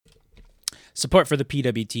Support for the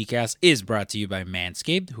PWT cast is brought to you by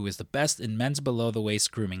Manscaped, who is the best in men's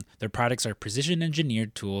below-the-waist grooming. Their products are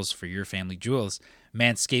precision-engineered tools for your family jewels.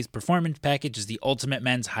 Manscaped's Performance Package is the ultimate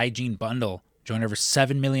men's hygiene bundle. Join over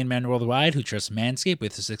 7 million men worldwide who trust Manscaped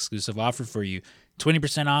with this exclusive offer for you.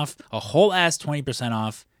 20% off, a whole ass 20%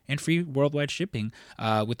 off, and free worldwide shipping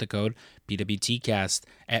with the code PWTcast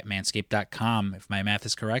at manscaped.com. If my math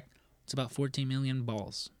is correct, it's about 14 million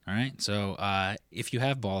balls. All right. So if you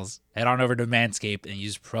have balls, head on over to Manscaped and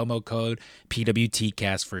use promo code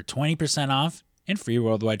PWTcast for 20% off and free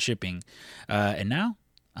worldwide shipping. And now,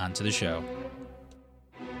 on to the show.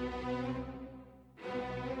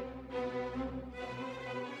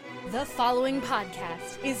 The following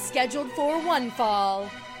podcast is scheduled for one fall.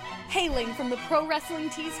 Hailing from the Pro Wrestling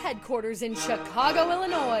Tees headquarters in Chicago,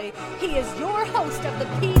 Illinois, he is your host of the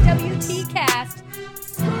PWT cast,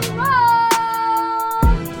 Scrump!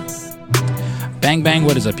 Bang, bang,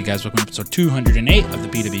 what is up, you guys? Welcome to episode 208 of the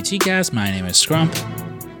PWT cast. My name is Scrump.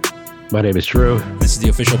 My name is Drew. This is the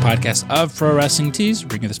official podcast of Pro Wrestling Tees. We're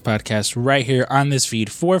bringing this podcast right here on this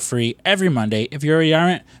feed for free every Monday. If you already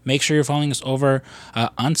aren't, make sure you're following us over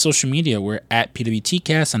on social media. We're at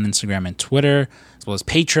PWTcast on Instagram and Twitter, as well as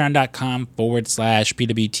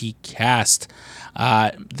patreon.com/PWTcast.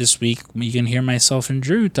 This week, you can hear myself and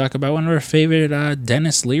Drew talk about one of our favorite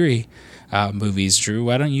Dennis Leary movies. Drew,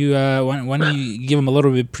 why don't you give them a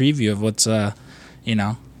little bit preview of what's,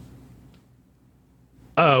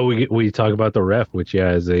 We talk about The Ref, which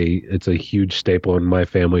it's a huge staple in my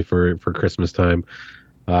family for Christmas time.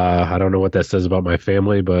 I don't know what that says about my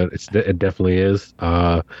family, but it definitely is.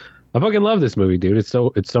 I fucking love this movie, dude. It's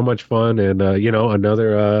so much fun, and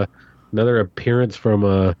another appearance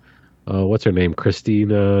from what's her name, Christine.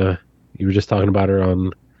 You were just talking about her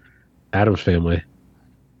on Addams Family.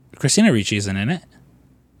 Christina Ricci isn't in it.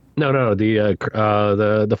 No,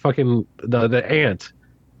 the fucking the aunt.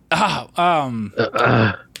 Yeah,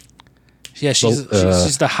 she's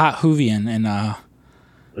the hot Whovian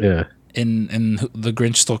in The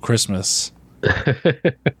Grinch Stole Christmas.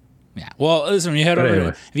 Yeah. Well, listen, when you head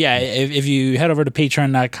over, if you head over to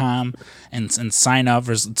Patreon.com and sign up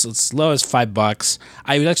for as low as $5,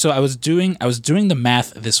 I was doing the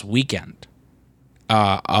math this weekend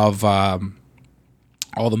of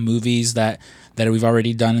all the movies that we've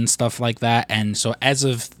already done and stuff like that. And so as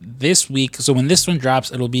of this week, so when this one drops,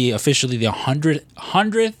 it'll be officially the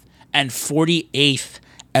 148th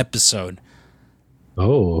episode.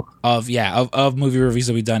 Oh. Of movie reviews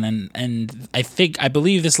that we've done. And I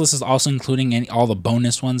believe this list is also including all the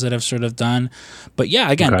bonus ones that I've sort of done. But yeah,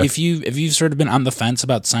 again, okay. If you've sort of been on the fence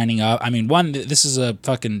about signing up, I mean, this is a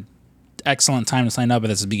fucking excellent time to sign up,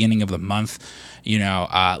 but it's the beginning of the month.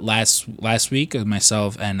 Last week,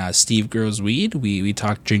 myself and Steve Grows Weed, we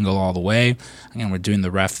talked Jingle All the Way. Again, we're doing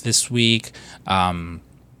The Ref this week.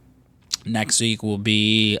 Next week will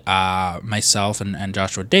be myself and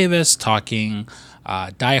Joshua Davis talking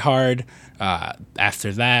Die Hard.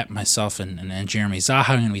 After that, myself and Jeremy Zaha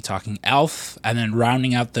are going to be talking Elf, and then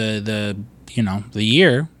rounding out the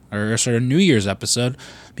year, or sort of New Year's episode,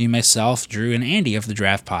 be myself, Drew, and Andy of the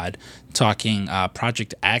Draft Pod talking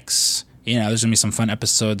Project X. There's going to be some fun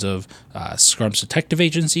episodes of Scrump's Detective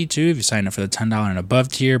Agency, too, if you sign up for the $10 and above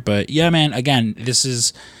tier. But, yeah, man, again,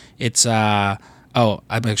 it's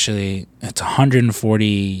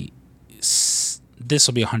 140. This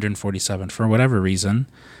will be 147 for whatever reason.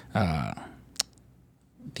 The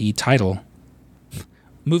title,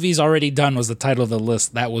 Movies Already Done, was the title of the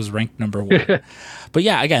list. That was ranked number 1. But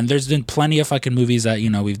yeah, again, there's been plenty of fucking movies that,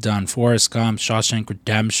 we've done. Forrest Gump, Shawshank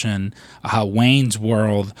Redemption, Wayne's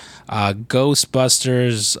World,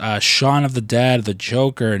 Ghostbusters, Shaun of the Dead, The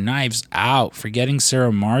Joker, Knives Out, Forgetting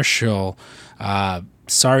Sarah Marshall,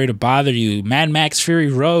 Sorry to Bother You, Mad Max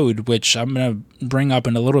Fury Road, which I'm going to bring up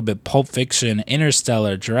in a little bit, Pulp Fiction,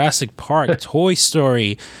 Interstellar, Jurassic Park, Toy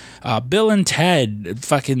Story, Bill and Ted,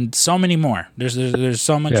 fucking so many more. There's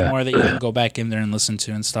so much more that you can go back in there and listen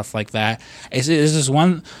to and stuff like that. This is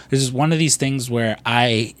one of these things where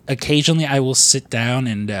I occasionally will sit down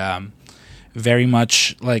and very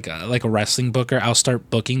much like a wrestling booker, I'll start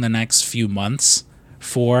booking the next few months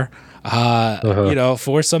for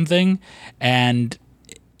for something, and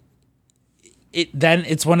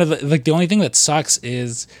it's one of the only thing that sucks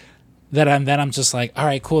is that I'm just like, all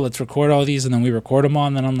right, cool, let's record all these, and then we record them all,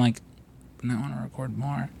 and then I'm like, I want to record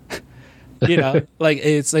more.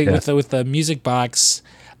 It's like with the music box,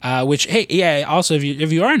 which, hey, yeah, also if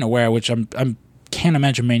you aren't aware, which I'm can't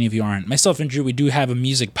imagine many of you aren't. Myself and Drew, we do have a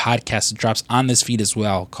music podcast that drops on this feed as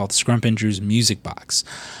well called Scrump and Drew's Music Box.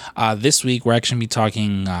 This week, we're actually going to be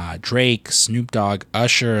talking Drake, Snoop Dogg,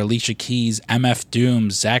 Usher, Alicia Keys, MF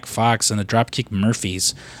Doom, Zach Fox, and the Dropkick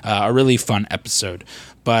Murphys. A really fun episode.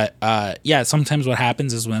 But yeah, sometimes what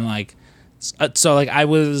happens is when I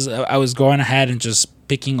was going ahead and just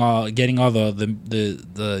getting all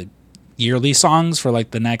the yearly songs for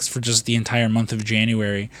like for just the entire month of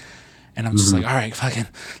January, and I'm just like, all right,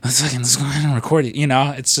 let's go ahead and record it.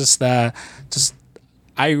 It's just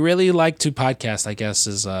I really like to podcast, I guess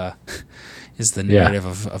is the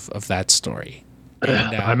narrative of that story.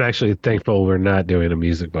 And, I'm actually thankful we're not doing a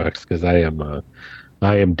music box because I am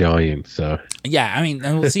dying. So yeah, I mean,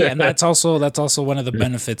 and we'll see, and that's also one of the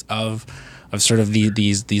benefits of sort of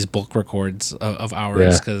these bulk records of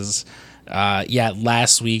ours, because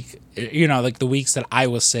last week, like the weeks that I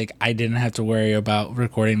was sick, I didn't have to worry about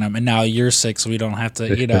recording them, and now you're sick, so we don't have to.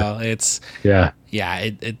 It's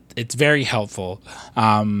it's very helpful.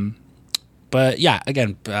 But yeah,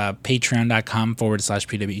 again,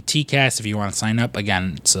 patreon.com/PWTcast if you want to sign up.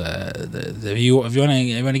 Again, it's if you want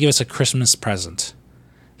to give us a Christmas present,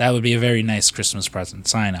 that would be a very nice Christmas present.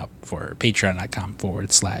 Sign up for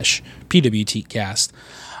patreon.com/PWTcast.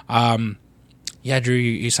 Yeah, Drew,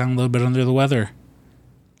 you sound a little bit under the weather.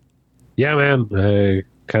 Yeah, man. I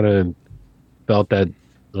kind of felt that.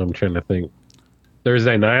 I'm trying to think.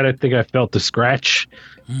 Thursday night, I think I felt the scratch.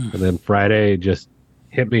 And then Friday, it just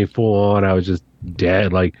hit me full on. I was just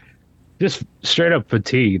dead, like just straight up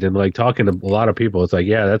fatigued. And like talking to a lot of people, it's like,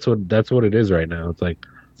 yeah, that's what it is right now. It's like,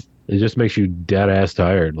 it just makes you dead ass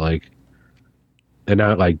tired. Like, and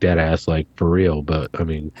not like dead ass, like for real, but I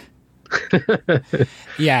mean,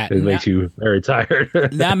 yeah, it makes you very tired.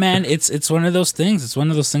 Nah, man, it's one of those things. It's one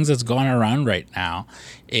of those things that's going around right now.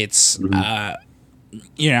 It's again,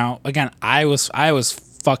 I was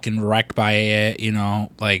fucking wrecked by it.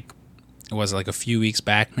 Like it was like a few weeks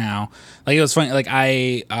back now. Like it was funny. Like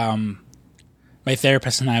my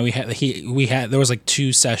therapist and I, we had there was like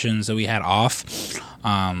 2 sessions that we had off.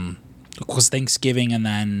 It was Thanksgiving, and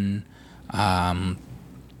then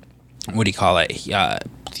what do you call it?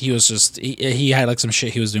 He was just he had like some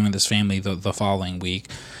shit he was doing with his family the following week.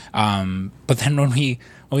 But then when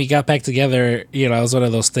we got back together, it was one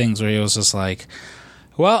of those things where he was just like,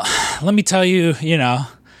 well, let me tell you,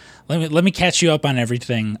 let me catch you up on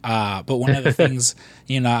everything. But one of the things,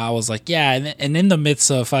 I was like, yeah, and in the midst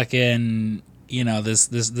of fucking,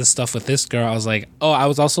 this stuff with this girl, I was like, oh, I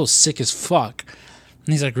was also sick as fuck.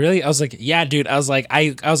 And he's like, really? I was like, yeah, dude. I was like,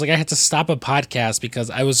 I had to stop a podcast because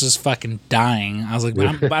I was just fucking dying. I was like, but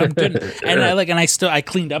I'm good. And I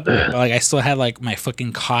cleaned up a bit, but like I still had like my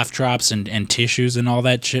fucking cough drops and tissues and all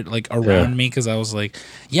that shit like around me, because I was like,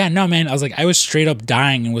 yeah, no, man. I was like, I was straight up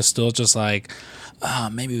dying and was still just like,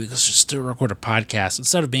 maybe we could just still record a podcast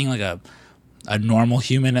instead of being like a normal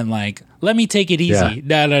human and like, let me take it easy.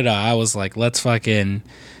 No. I was like, let's fucking,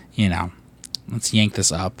 let's yank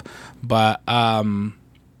this up. But yeah,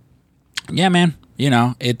 man,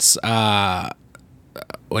 it's what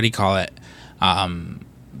do you call it?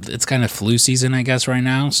 It's kind of flu season, I guess, right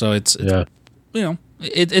now. So it's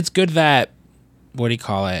it's good that, what do you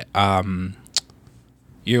call it? That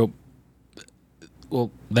you're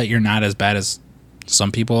not as bad as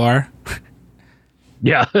some people are.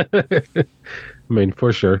 Yeah. I mean,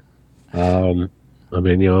 for sure. There's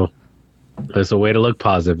a way to look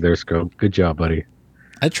positive there, Scrump. Good job, buddy.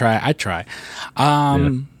 I try.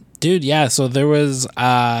 Dude, yeah, so there was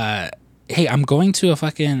hey, I'm going to a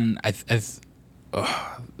fucking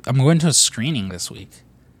I'm going to a screening this week.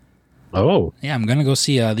 Oh. Yeah, I'm going to go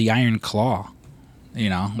see The Iron Claw.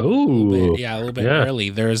 A little bit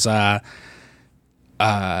early. There's like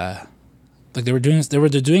they were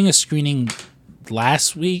doing a screening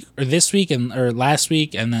last week or last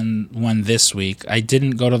week, and then one this week. I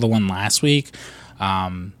didn't go to the one last week.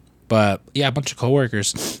 But yeah, a bunch of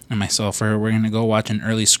coworkers and myself we're going to go watch an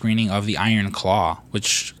early screening of The Iron Claw,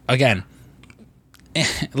 which, again,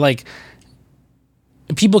 like,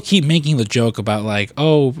 people keep making the joke about like,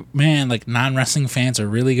 oh man, like non-wrestling fans are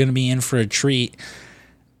really going to be in for a treat.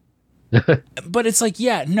 But it's like,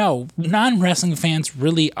 yeah, no, non-wrestling fans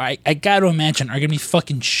really, I got to imagine, are going to be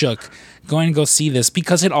fucking shook going to go see this,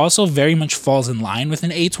 because it also very much falls in line with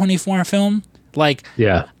an A24 film. Like,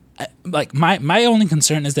 yeah. Like my only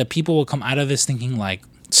concern is that people will come out of this thinking like,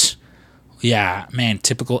 yeah, man,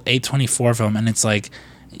 typical A24 film, and it's like,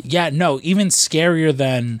 yeah, no, even scarier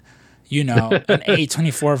than, an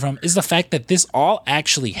A24 film is the fact that this all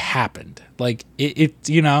actually happened. Like it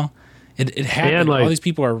happened. Like, all these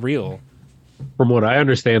people are real. From what I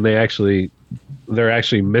understand, they actually they're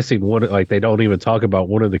actually missing one. Like they don't even talk about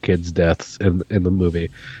one of the kids' deaths in the movie.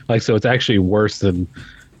 Like so, it's actually worse than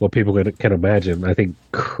what people can imagine. I think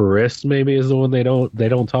Chris maybe is the one they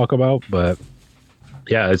don't talk about, but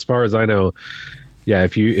yeah, as far as I know, yeah,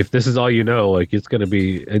 if this is all you know, like it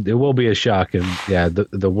will be a shock, and yeah,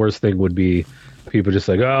 the worst thing would be people just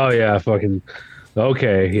like, oh yeah, fucking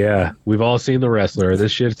okay, yeah, we've all seen The Wrestler.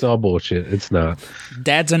 This shit's all bullshit. It's not.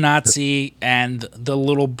 Dad's a Nazi, and the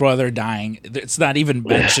little brother dying. It's not even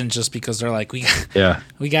mentioned just because they're like, we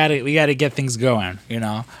got to get things going, you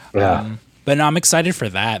know. Yeah. But no, I'm excited for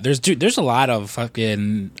that. There's a lot of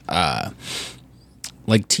fucking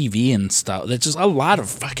like TV and stuff. There's just a lot of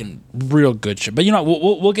fucking real good shit. But you know,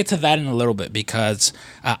 we'll get to that in a little bit because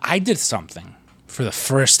I did something for the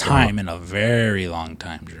first time in a very long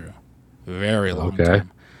time, Drew. Very long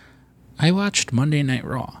time. I watched Monday Night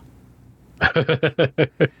Raw. The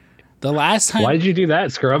last time. Why did you do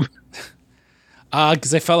that, Scrub?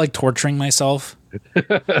 Because I felt like torturing myself.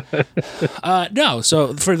 No,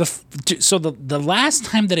 so the last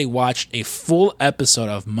time that I watched a full episode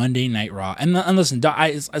of Monday Night Raw, and listen,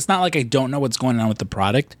 it's not like I don't know what's going on with the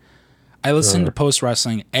product. I listen to Post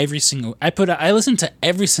Wrestling I listen to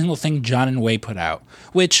every single thing John and Wai put out,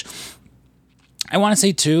 which I want to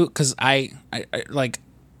say too, because I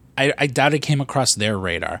doubt it came across their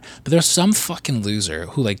radar, but there's some fucking loser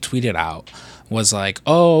who like tweeted out was like,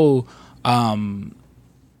 oh,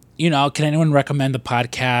 you know, can anyone recommend the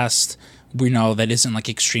podcast, you know, that isn't like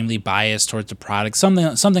extremely biased towards the product?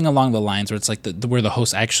 Something along the lines where it's like where the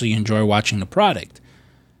hosts actually enjoy watching the product.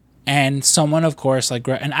 And someone, of course, like,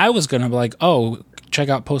 and I was going to be like, oh, check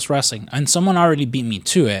out Post Wrestling. And someone already beat me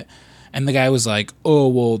to it. And the guy was like, oh,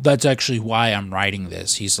 well, that's actually why I'm writing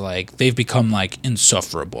this. He's like, they've become like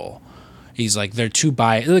insufferable. He's like, they're too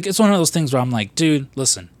biased. Like, it's one of those things where I'm like, dude,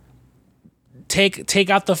 listen. Take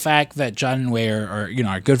out the fact that John and Wai are, you know,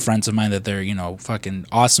 are good friends of mine, that they're, you know, fucking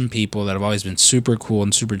awesome people that have always been super cool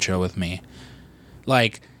and super chill with me.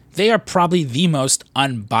 Like, they are probably the most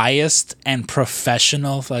unbiased and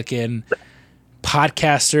professional fucking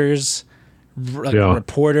podcasters,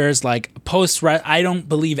 reporters. Like, I don't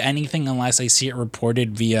believe anything unless I see it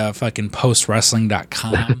reported via fucking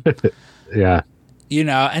postwrestling.com. Yeah. You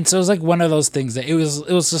know, and so it was like one of those things that it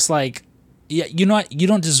was just like, yeah, you know what? You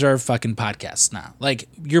don't deserve fucking podcasts now. Like,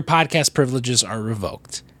 your podcast privileges are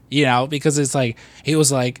revoked, you know, because it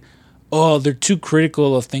was like, oh, they're too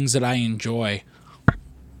critical of things that I enjoy.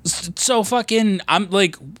 So fucking, I'm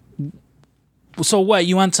like, so what?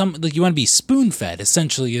 You want you want to be spoon fed,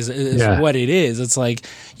 essentially, is what it is. It's like,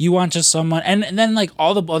 you want just someone, and then like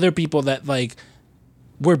all the other people that like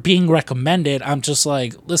were being recommended, I'm just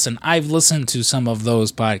like, listen, I've listened to some of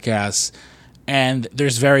those podcasts, and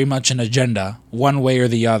there's very much an agenda, one way or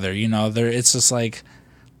the other. You know, it's just like,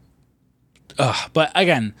 but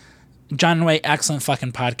again, John and Wai, excellent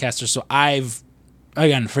fucking podcaster. So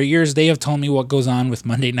for years, they have told me what goes on with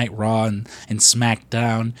Monday Night Raw and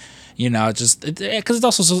SmackDown. You know, just because it's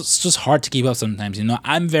also just hard to keep up sometimes. You know,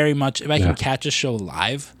 I'm very much, if I can catch a show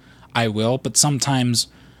live, I will. But sometimes,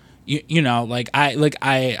 you know, like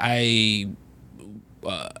I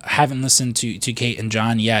haven't listened to Kate and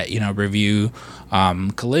John yet, you know, review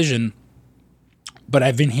Collision, but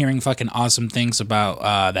I've been hearing fucking awesome things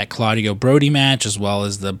about that Claudio Brody match as well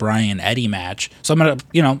as the Brian Eddie match. So I'm gonna,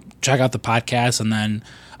 you know, check out the podcast and then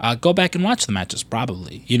go back and watch the matches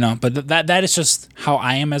probably, you know. But that is just how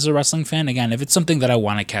I am as a wrestling fan. Again, if it's something that I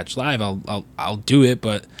want to catch live, I'll do it.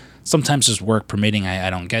 But sometimes just work permitting, I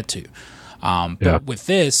don't get to. But with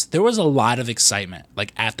this, there was a lot of excitement,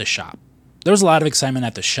 like at the shop. There was a lot of excitement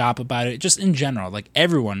at the shop about it, just in general, like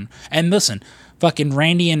everyone. And listen, fucking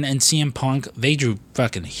Randy and CM Punk, they drew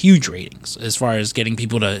fucking huge ratings as far as getting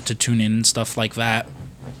people to tune in and stuff like that.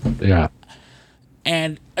 Yeah.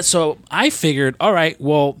 And so I figured, all right,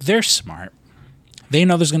 well, they're smart. They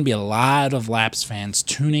know there's going to be a lot of Laps fans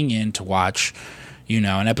tuning in to watch, you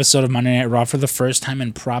know, an episode of Monday Night Raw for the first time,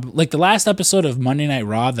 and probably like the last episode of Monday Night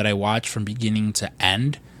Raw that I watched from beginning to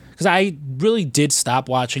end. Because I really did stop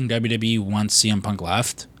watching WWE once CM Punk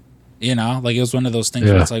left. You know, like it was one of those things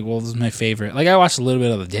where it's like, well, this is my favorite. Like I watched a little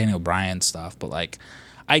bit of the Daniel Bryan stuff, but like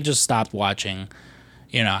I just stopped watching,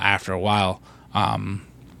 you know, after a while.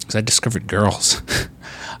 Because I discovered girls.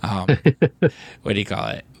 What do you call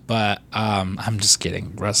it? But I'm just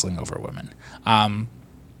kidding. Wrestling over women.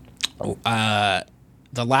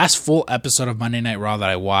 The last full episode of Monday Night Raw that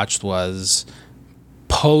I watched was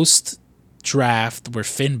post draft where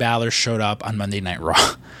Finn Balor showed up on Monday Night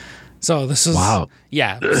Raw. So this is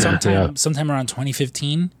sometime around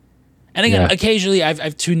 2015. And again, occasionally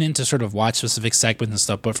I've tuned in to sort of watch specific segments and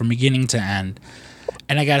stuff, but from beginning to end.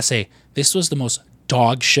 And I gotta say, this was the most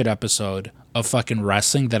dog shit episode of fucking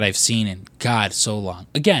wrestling that I've seen in God so long.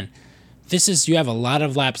 Again, you have a lot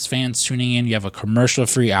of Laps fans tuning in. You have a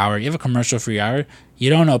commercial-free hour. You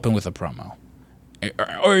don't open with a promo.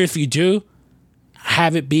 Or if you do,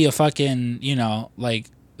 have it be a fucking, like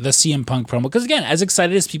the CM Punk promo. Because again, as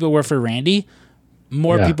excited as people were for Randy,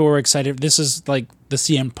 more people were excited. This is like the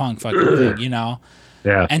CM Punk fucking thing,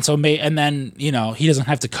 Yeah. And so, and then, he doesn't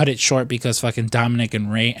have to cut it short because fucking Dominic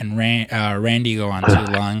and Randy go on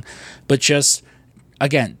too long. But just,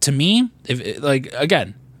 again, to me,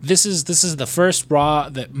 this is the first Raw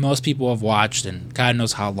that most people have watched in God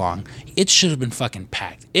knows how long. It should have been fucking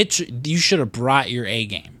packed. You should have brought your A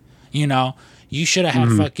game. You should have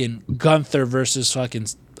had fucking Gunther versus fucking,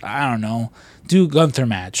 I don't know, do Gunther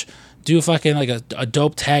match. Do fucking like a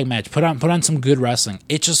dope tag match. Put on some good wrestling.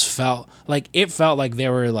 It just felt like they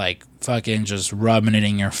were like fucking just rubbing it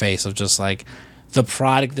in your face of just like the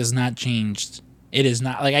product has not changed. It is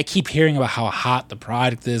not like I keep hearing about how hot the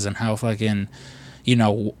product is and how fucking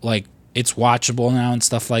like it's watchable now and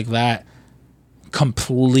stuff like that.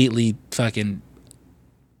 Completely fucking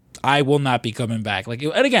I will not be coming back. Like,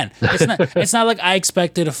 and again, it's not like I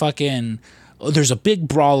expected a fucking there's a big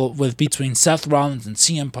brawl between Seth Rollins and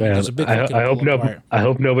CM Punk. Yeah, There's a big I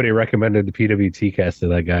hope nobody recommended the PWT cast to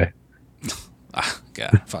that guy.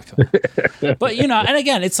 God, fuck him. But and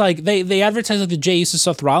again, it's like they advertise like the Jey Uso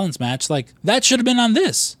Seth Rollins match. Like that should have been on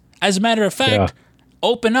this. As a matter of fact,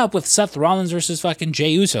 open up with Seth Rollins versus fucking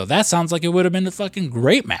Jey Uso. That sounds like it would have been a fucking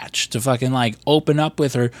great match to fucking like open up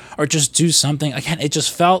with or just do something. Again, it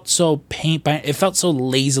just felt so it felt so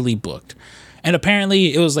lazily booked. And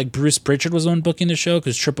apparently it was like Bruce Pritchard was the one booking the show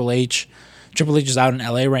because Triple H is out in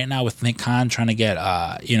LA right now with Nick Khan trying to get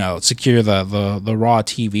secure the Raw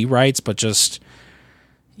TV rights, but just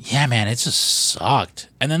yeah, man, it just sucked.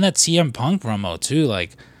 And then that CM Punk promo too,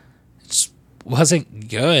 like it just wasn't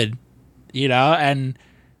good, and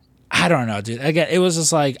I don't know, dude. Again, it was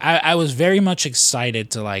just like I was very much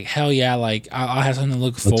excited to like hell yeah, like I'll have something to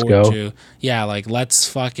look forward to. Yeah, like let's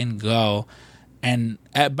fucking go. And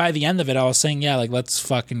by the end of it, I was saying, yeah, like, let's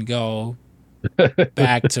fucking go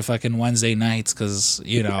back to fucking Wednesday nights because,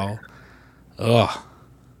 ugh.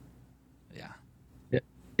 Yeah.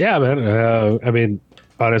 Yeah, man. I mean,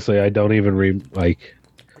 honestly, I don't even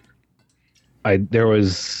there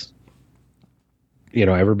was,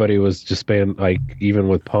 everybody was just being like, even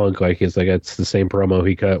with Punk, like, it's the same promo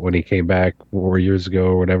he cut when he came back 4 years ago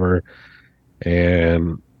or whatever.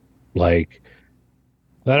 And, like,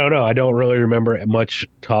 I don't know. I don't really remember much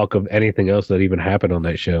talk of anything else that even happened on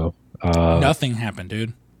that show. Nothing happened,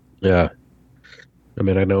 dude. Yeah. I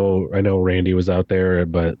mean, I know Randy was out there,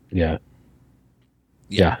 but yeah.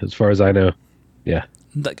 Yeah, as far as I know. Yeah.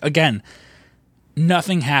 Again,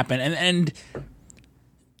 nothing happened. And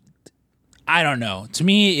I don't know. To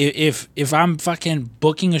me, if I'm fucking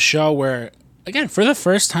booking a show where, again, for the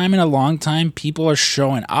first time in a long time, people are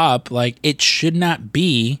showing up, like, it should not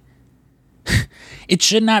be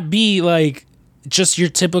like just your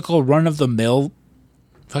typical run-of-the-mill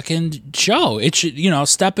fucking show. It should,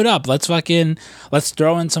 step it up. Let's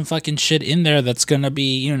throw in some fucking shit in there that's gonna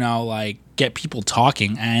be, like get people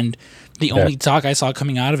talking. And the only talk I saw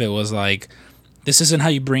coming out of it was like, this isn't how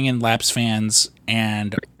you bring in Laps fans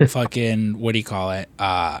and fucking what do you call it?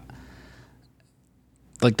 Like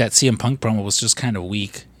that CM Punk promo was just kind of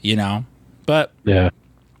weak, But yeah,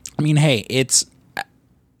 I mean, hey, it's.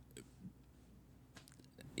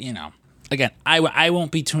 Again, I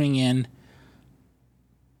won't be tuning in,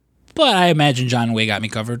 but I imagine John Way got me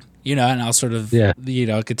covered, and I'll sort of,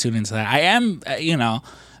 could tune into that. I am,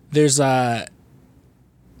 there's what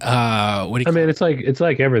do you I mean, it's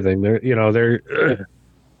like everything. They're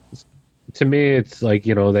to me, it's like,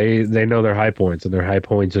 they know their high points, and their high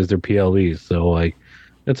points is their PLEs. So like,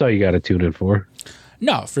 that's all you got to tune in for.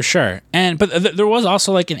 No, for sure. But there was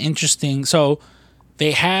also like an interesting, so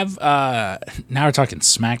they have, now we're talking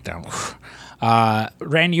SmackDown.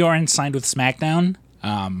 Randy Orton signed with SmackDown,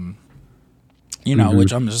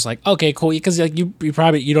 which I'm just like, okay, cool. Because like you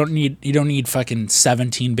don't need fucking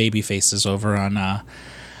 17 baby faces over on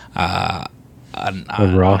Raw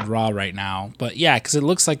right now. But yeah, because it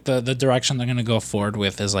looks like the direction they're gonna go forward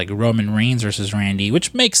with is like Roman Reigns versus Randy,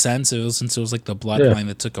 which makes sense. Since it was like the bloodline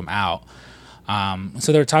that took him out.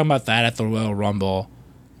 So they were talking about that at the Royal Rumble.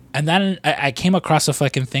 And then I came across a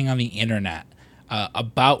fucking thing on the internet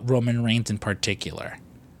about Roman Reigns in particular.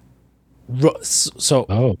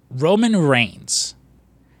 Roman Reigns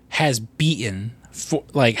has beaten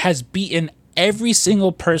every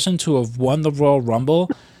single person to have won the Royal Rumble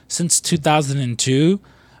since 2002,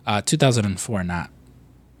 2004, not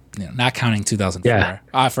not counting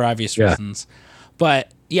 2004 for obvious reasons.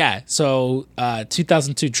 But yeah, so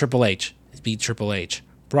 2002 Triple H beat Triple H.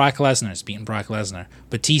 Brock Lesnar's beating Brock Lesnar.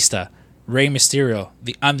 Batista, Rey Mysterio,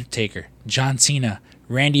 The Undertaker, John Cena,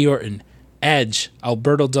 Randy Orton, Edge,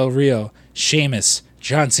 Alberto Del Rio, Sheamus,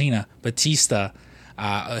 John Cena, Batista,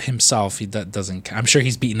 himself. He doesn't. I'm sure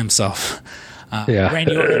he's beaten himself.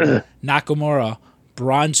 Randy Orton, Nakamura,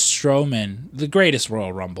 Braun Strowman, the greatest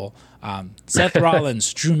Royal Rumble. Seth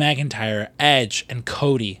Rollins, Drew McIntyre, Edge, and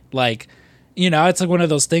Cody. Like, it's like one of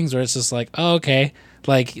those things where it's just like, oh, okay,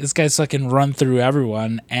 like this guy's fucking run through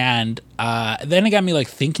everyone. And then it got me like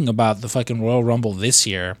thinking about the fucking Royal Rumble this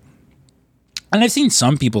year. And I've seen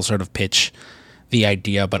some people sort of pitch the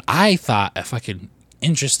idea, but I thought a fucking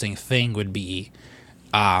interesting thing would be,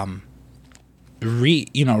 run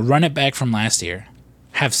it back from last year,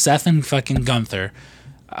 have Seth and fucking Gunther,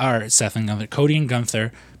 Cody and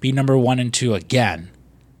Gunther be number 1 and 2 again,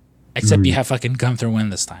 except you have fucking Gunther win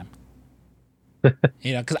this time.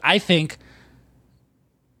 Because I think,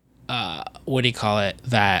 what do you call it?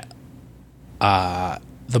 That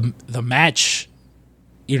the match,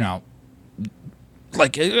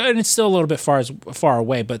 like, and it's still a little bit far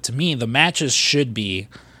away, but to me, the matches should be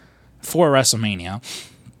for WrestleMania.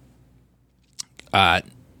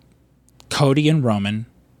 Cody and Roman,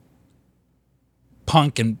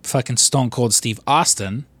 Punk and fucking Stone Cold Steve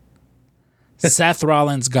Austin, Seth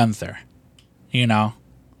Rollins, Gunther.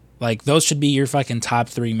 Like, those should be your fucking top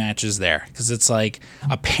 3 matches there. Because it's like,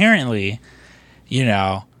 apparently,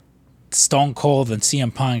 Stone Cold and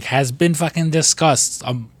CM Punk has been fucking discussed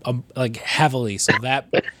like heavily. So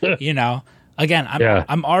that, again,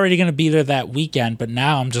 I'm already going to be there that weekend. But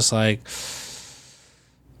now I'm just like,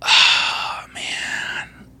 oh, man,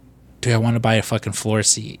 do I want to buy a fucking floor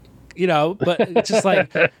seat? But it's just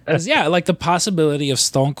like, cause like the possibility of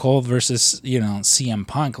Stone Cold versus, CM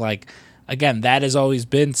Punk, like, again, that has always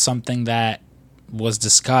been something that was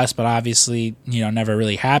discussed, but obviously, never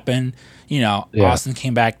really happened. Austin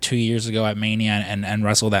came back 2 years ago at Mania and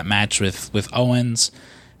wrestled that match with Owens.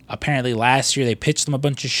 Apparently last year they pitched him a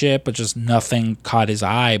bunch of shit, but just nothing caught his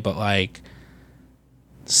eye. But like,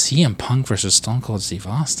 CM Punk versus Stone Cold Steve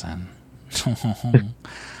Austin.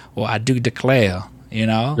 Well, I do declare,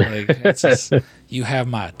 like, it's just, you have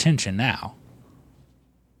my attention now.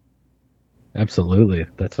 Absolutely.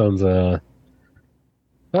 That sounds, we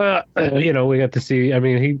got to see, I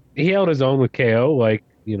mean, he held his own with KO, like,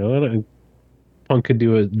 Punk could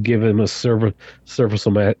give him a serviceable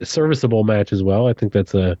match as well. I think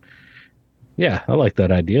that's I like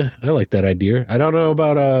that idea. I don't know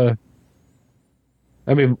about,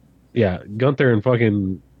 Gunther and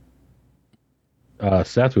fucking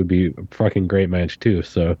Seth would be a fucking great match too.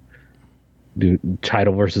 So, do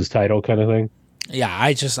title versus title kind of thing.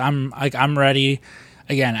 Yeah, I'm ready.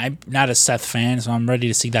 Again, I'm not a Seth fan, so I'm ready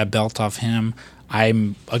to see that belt off him.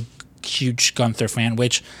 I'm a huge Gunther fan,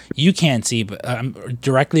 which you can't see, but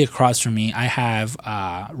directly across from me, I have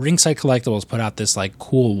Ringside Collectibles put out this like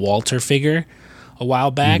cool Walter figure a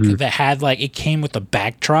while back that had like, it came with a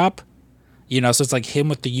backdrop, so it's like him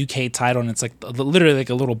with the UK title, and it's like literally like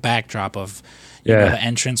a little backdrop of the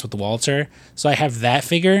entrance with the Walter. So I have that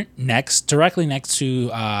figure directly next to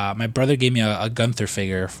my brother gave me a Gunther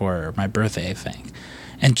figure for my birthday, I think,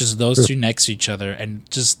 and just those two next to each other, and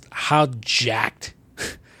just how jacked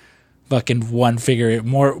fucking one figure,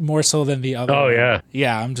 more so than the other. Oh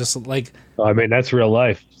yeah. I'm just like, I mean, that's real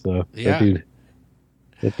life. So that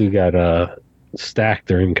dude got stacked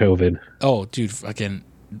during COVID. Oh, dude, fucking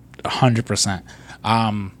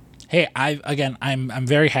 100%. Hey, I'm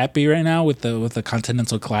very happy right now with the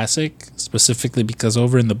Continental Classic, specifically because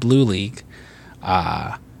over in the Blue League,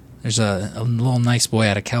 there's a little nice boy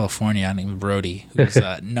out of California named Brody,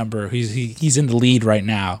 who's he's in the lead right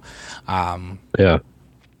now.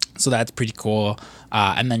 So that's pretty cool.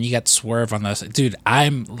 And then you got Swerve on this. Dude,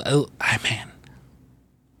 man,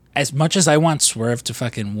 as much as I want Swerve to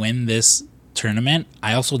fucking win this tournament,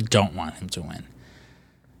 I also don't want him to win.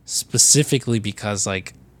 Specifically because,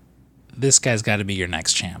 like, this guy's got to be your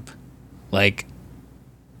next champ. Like,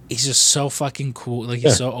 he's just so fucking cool. Like,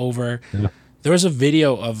 he's so over. Yeah. There was a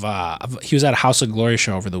video of he was at a House of Glory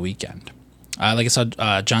show over the weekend. Like I saw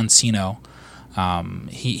John Cena.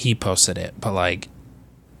 He posted it, but like,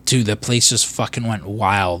 dude, the place just fucking went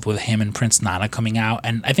wild with him and Prince Nana coming out.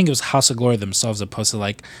 And I think it was House of Glory themselves that posted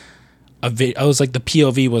like a video. It was like the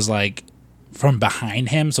POV was like from behind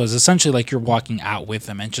him, so it's essentially like you're walking out with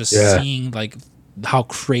him and just seeing like how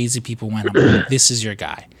crazy people went. I'm like, this is your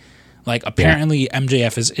guy. Like, apparently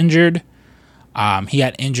MJF is injured. He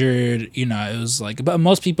got injured, it was like, but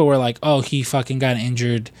most people were like, oh, he fucking got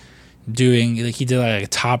injured doing, like, he did like a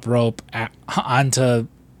top rope onto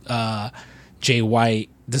Jay White.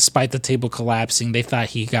 Despite the table collapsing, they thought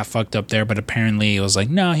he got fucked up there, but apparently it was like,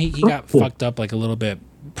 no, he got fucked up like a little bit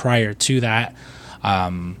prior to that.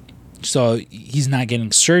 So he's not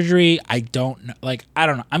getting surgery. I don't know. Like, I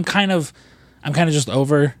don't know. I'm kind of just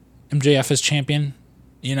over MJF as champion,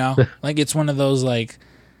 you know? Like, it's one of those, like,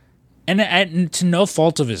 and to no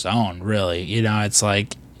fault of his own, really. You know, it's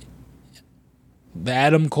like the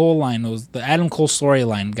Adam Cole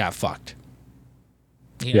storyline got fucked.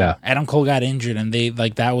 You know, Adam Cole got injured, and they,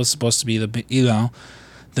 like, that was supposed to be the, you know,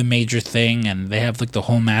 the major thing, and they have, like, the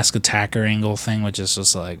whole mask attacker angle thing, which is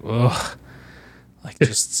just like, ugh, like,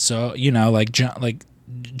 just so, you know, like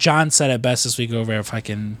John said it best this week over if I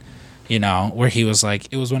can, you know, where he was like,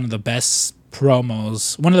 it was one of the best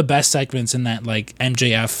promos, one of the best segments in that, like,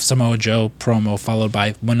 MJF Samoa Joe promo, followed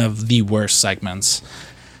by one of the worst segments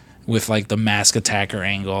with, like, the mask attacker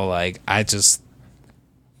angle. Like, I just,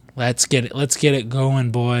 let's get it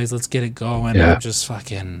going, boys. Let's get it going. Yeah. I'm just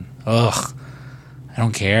fucking, ugh. I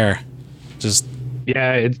don't care. Just.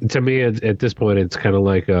 Yeah, to me, at this point, it's kind of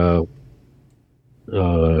like,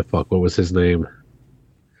 what was his name?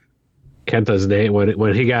 Kenta's name. When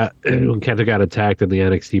Kenta got attacked in the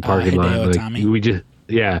NXT parking lot. Like,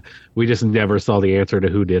 we just never saw the answer to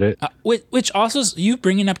who did it. Which also, you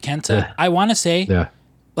bringing up Kenta, I want to say,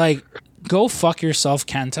 like, go fuck yourself,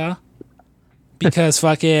 Kenta. Because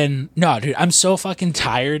fucking, no, dude, I'm so fucking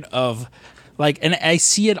tired of, like, and I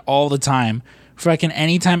see it all the time. Fucking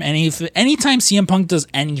anytime CM Punk does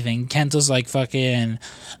anything, Kenta's like fucking,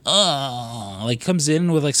 like, comes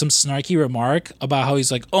in with like some snarky remark about how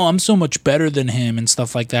he's like, oh, I'm so much better than him and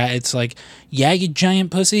stuff like that. It's like, yeah, you giant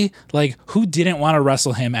pussy. Like, who didn't want to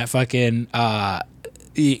wrestle him at fucking at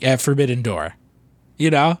Forbidden Door? You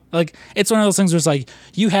know, like, it's one of those things where it's like,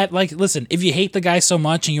 you had, like, listen, if you hate the guy so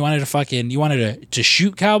much and you wanted to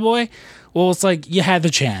shoot Cowboy, well, it's like, you had the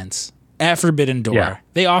chance at Forbidden Door. Yeah.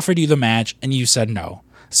 They offered you the match and you said no.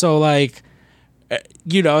 So, like,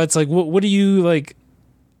 you know, it's like, what do you, like,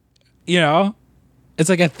 you know, it's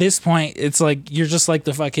like, at this point, it's like, you're just like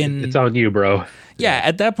the fucking, it's on you, bro. Yeah,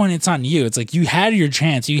 at that point, it's on you. It's like, you had your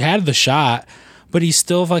chance, you had the shot, but he's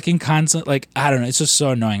still fucking constant. Like, I don't know. It's just so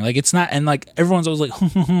annoying. Like, it's not, and like, everyone's always like,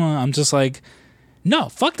 I'm just like, no,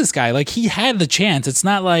 fuck this guy. Like, he had the chance. It's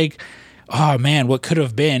not like, oh man, what could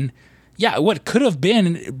have been? Yeah, what could have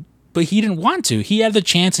been, but he didn't want to. He had the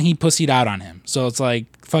chance and he pussied out on him. So it's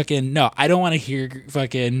like, fucking, no, I don't want to hear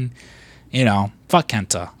fucking, you know, fuck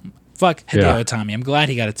Kenta. Fuck Hideo Itami. I'm glad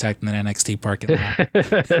he got attacked in the NXT parking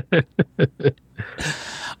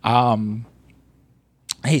lot.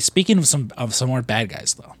 Hey, speaking of some more bad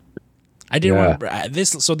guys, though, I did want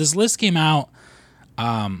this. So this list came out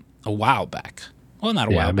a while back. Well, not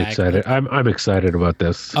a while back. I'm excited. I'm excited about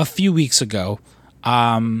this. A few weeks ago,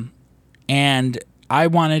 and I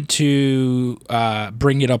wanted to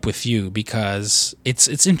bring it up with you because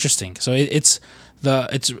it's interesting. So it's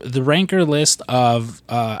the ranker list of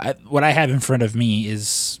what I have in front of me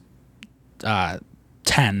is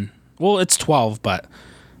 10. Well, it's 12, but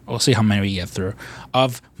we'll see how many we get through.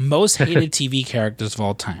 Of most hated TV characters of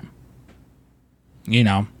all time. You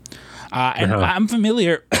know? And I'm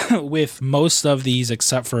familiar with most of these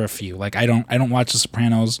except for a few. Like, I don't watch The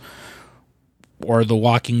Sopranos or The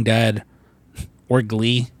Walking Dead or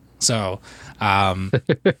Glee. So,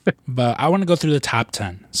 but I want to go through the top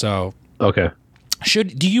 10. So, okay.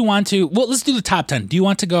 Do you want to? Well, let's do the top 10. Do you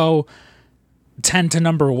want to go 10 to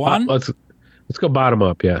number 1? Let's go bottom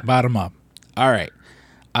up. Yeah, bottom up. All right.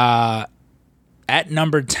 At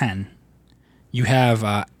number 10, you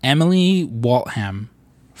have Emily Waltham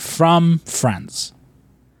from Friends.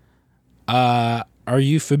 Are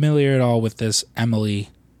you familiar at all with this Emily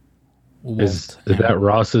Waltham? Is that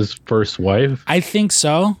Ross's first wife? I think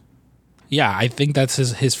so. Yeah, I think that's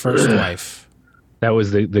his first wife. That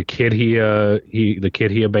was the kid he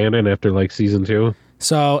abandoned after like season 2.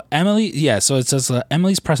 So Emily, so it says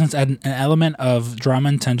Emily's presence added an element of drama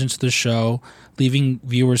and tension to the show, leaving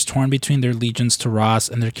viewers torn between their allegiance to Ross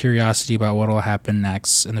and their curiosity about what will happen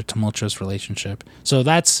next in their tumultuous relationship. So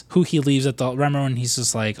that's who he leaves at the. Remember when he's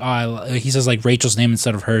just like, he says like Rachel's name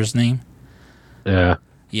instead of hers name. Yeah.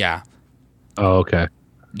 Yeah. Oh, okay.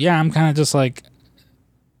 Yeah, I'm kind of just like,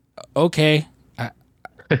 okay,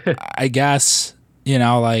 I guess, you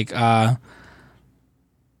know, like, yeah,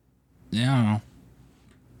 I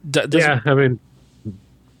don't know. I mean,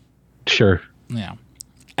 sure. Yeah.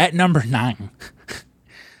 At number 9,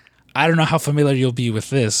 I don't know how familiar you'll be with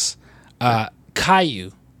this.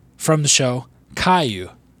 Caillou from the show Caillou.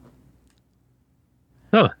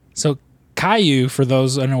 Huh. So Caillou, for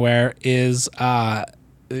those unaware, is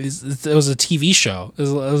it was a TV show. It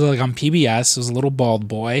was like on PBS. It was a little bald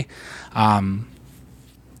boy.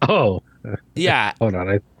 Oh, Yeah. hold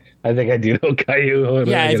on. I think I do know Caillou. Hold on,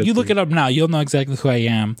 Yeah, I if gotta you look see. it up now, you'll know exactly who I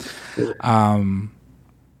am.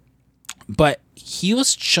 But he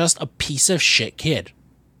was just a piece of shit kid.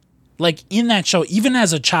 Like, in that show, even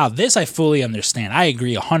as a child, this I fully understand. I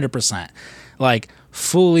agree 100%. Like,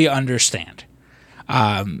 fully understand.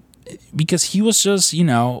 Because he was just,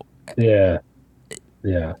 Yeah.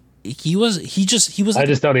 he was I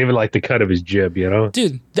just don't even like the cut of his jib,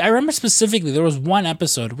 dude, I remember specifically there was one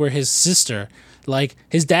episode where his sister, like,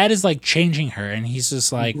 his dad is like changing her, and he's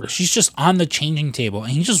just like, she's just on the changing table,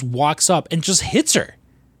 and he just walks up and just hits her.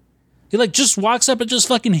 He like just walks up and just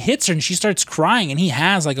fucking hits her, and she starts crying, and he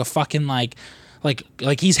has like a fucking like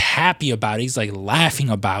he's happy about it. He's like laughing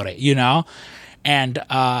about it, and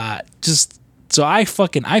just so I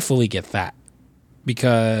fully get that,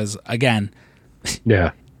 because again,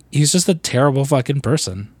 Yeah. he's just a terrible fucking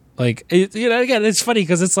person. Like, again, it's funny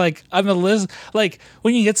because it's like on the list, like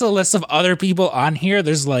when you get to the list of other people on here,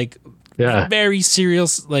 there's like Yeah. very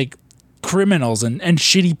serious like criminals and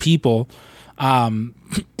shitty people,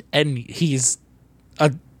 and he's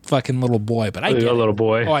a fucking little boy. But I get A it. little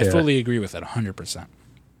boy. Oh, I yeah. fully agree with it 100%.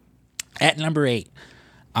 At number 8,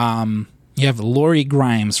 you have Lori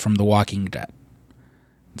Grimes from The Walking Dead.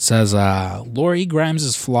 It says, Lori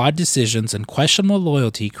Grimes' flawed decisions and questionable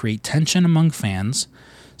loyalty create tension among fans,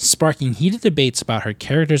 sparking heated debates about her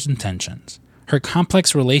character's intentions. Her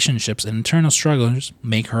complex relationships and internal struggles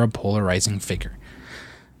make her a polarizing figure.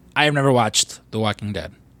 I have never watched The Walking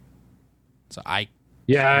Dead, so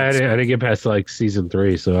Yeah, I didn't get past like season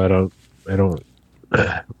 3, so I don't.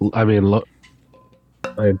 I mean,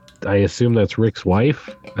 I assume that's Rick's wife.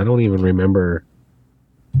 I don't even remember.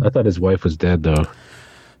 I thought his wife was dead though.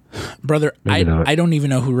 brother, Maybe not. I don't even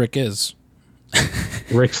know who Rick is.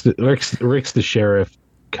 Rick's the sheriff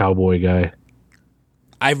cowboy guy.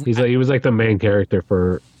 He was like the main character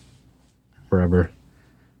for forever.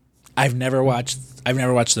 I've never watched a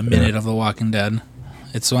minute of The Walking Dead.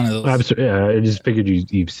 It's one of those. I just figured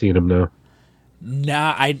you've seen him now.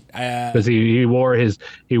 Nah, Because he wore his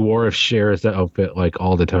sheriff's outfit like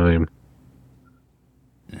all the time.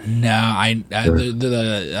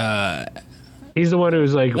 He's the one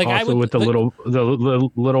who's like also with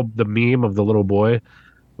the meme of the little boy,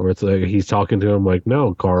 where it's like he's talking to him like,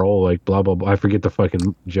 no, Carl, like blah blah blah. I forget the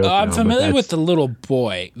fucking joke. I'm familiar with the little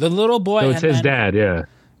boy. The little boy. So it's his dad, yeah.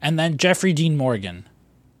 And then Jeffrey Dean Morgan,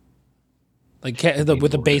 like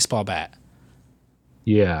with the baseball bat.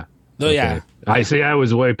 Yeah. Oh yeah. I see. I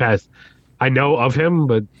was way past. I know of him,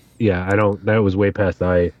 but yeah, I don't. That was way past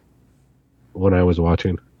when I was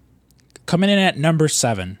watching. Coming in at number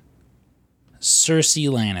 7, Cersei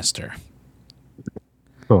Lannister.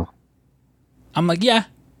 Oh. I'm like, yeah,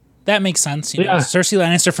 that makes sense. You know, Yeah. Cersei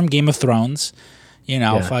Lannister from Game of Thrones.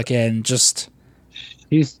 Yeah. Fucking just.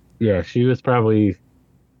 She was probably.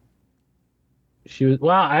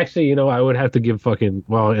 Well, actually, I would have to give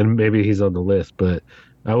and maybe he's on the list, but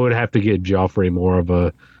I would have to give Joffrey more of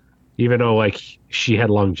a, even though like she had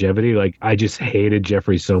longevity, like I just hated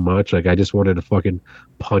Jeffrey so much. Like I just wanted to fucking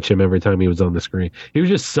punch him every time he was on the screen. He was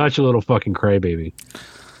just such a little fucking crybaby.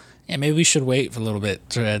 Yeah, maybe we should wait for a little bit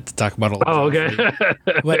to talk about all. Oh, okay.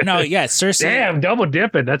 But no, yeah, Cersei. Damn, double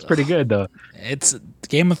dipping. That's pretty good though. It's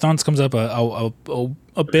Game of Thrones comes up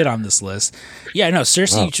a bit on this list. Yeah, no,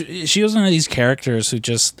 Cersei. She was one of these characters who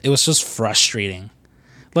it was just frustrating.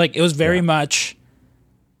 Like it was very much.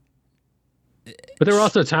 But there were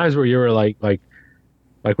also times where you were like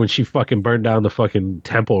when she fucking burned down the fucking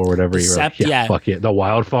temple or whatever. You were like, fuck it, the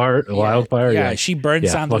wildfire. Yeah, she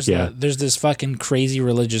burns down. Fuck There's this fucking crazy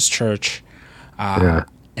religious church, and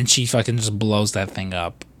she fucking just blows that thing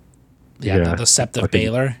up. Yeah, the Sept of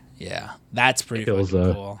Baelor. Yeah, that's pretty fucking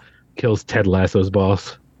cool. Kills Ted Lasso's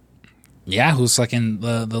boss. Yeah, who's fucking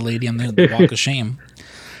the lady on the Walk of Shame.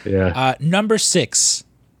 Yeah. Number 6,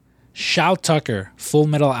 Shao Tucker, Full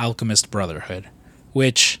Metal Alchemist Brotherhood,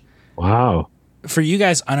 which, wow, for you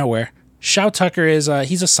guys unaware, Shao Tucker is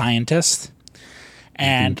he's a scientist,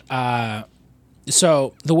 and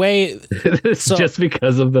so the way just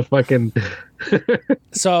because of the fucking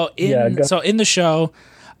in the show.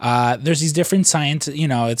 There's these different scientists,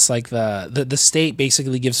 it's like the state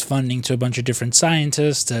basically gives funding to a bunch of different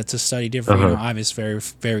scientists to study different, obvious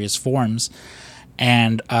various forms.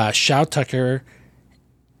 And Shao Tucker,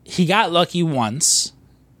 he got lucky once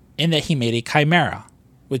in that he made a chimera,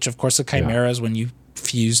 which of course a chimera is when you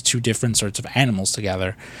fuse two different sorts of animals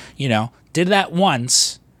together. Did that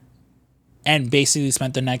once and basically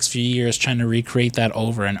spent the next few years trying to recreate that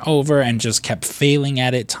over and over and just kept failing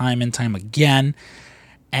at it time and time again.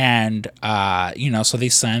 And, so they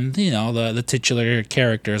send, the titular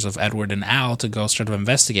characters of Edward and Al to go sort of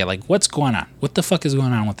investigate, like, what's going on? What the fuck is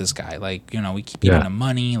going on with this guy? Like, we keep giving him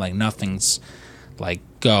money, like, nothing's, like,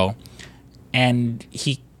 go. And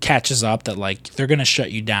he catches up that, like, they're going to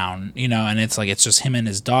shut you down, and it's, like, it's just him,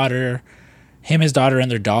 his daughter,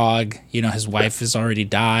 and their dog. His wife has already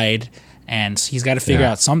died, and he's got to figure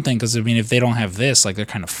out something, because, if they don't have this, like, they're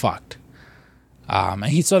kind of fucked. And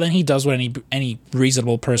then he does what any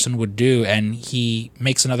reasonable person would do, and he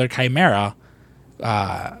makes another chimera,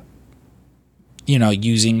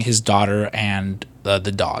 using his daughter and the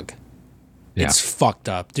dog. Yeah. It's fucked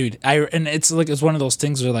up, dude. And it's like it's one of those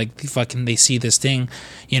things where like they see this thing,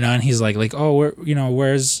 and he's like oh,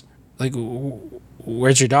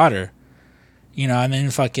 where's your daughter? And then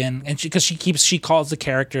she calls the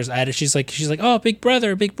characters at it. She's like, oh, big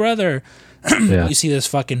brother. Yeah. You see this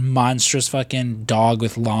fucking monstrous fucking dog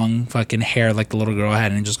with long fucking hair like the little girl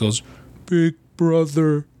had, and it just goes, big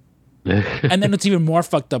brother. And then what's even more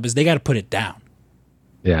fucked up is they got to put it down.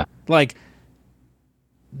 Yeah. Like,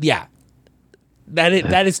 yeah.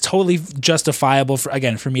 That is totally justifiable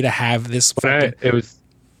for me to have this.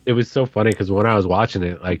 It was so funny because when I was watching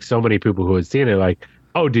it, like so many people who had seen it, like,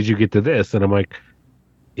 oh, did you get to this? And I'm like,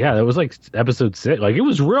 yeah, that was like episode 6. Like it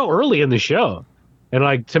was real early in the show. And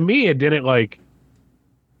like to me, it didn't like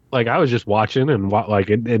I was just watching and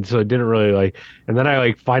so it didn't really like. And then I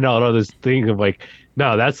like find out all this thing of like,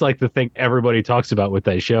 no, that's like the thing everybody talks about with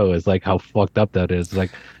that show is like how fucked up that is. Like,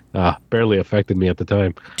 barely affected me at the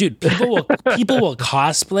time. Dude, people will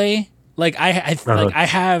cosplay. Like I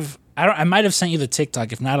might have sent you the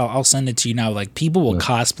TikTok. If not, I'll send it to you now. Like people will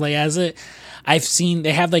cosplay as it. I've seen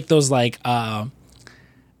they have like those like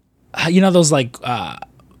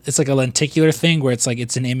it's like a lenticular thing where it's like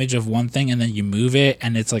it's an image of one thing and then you move it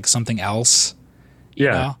and it's like something else.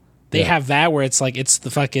 Yeah. They have that where it's like it's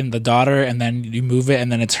the daughter and then you move it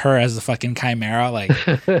and then it's her as the fucking chimera. Like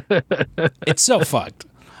it's so fucked.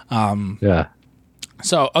 Yeah.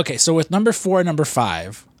 So with number 4 and number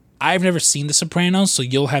 5, I've never seen The Sopranos, so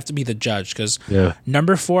you'll have to be the judge because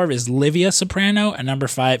number 4 is Livia Soprano and number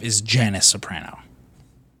 5 is Janice Soprano.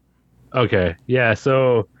 Okay. Yeah.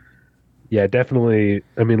 So. Yeah, definitely.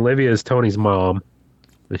 I mean, Livia is Tony's mom.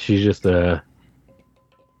 She's just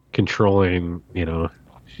controlling,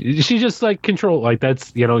 she just like control. Like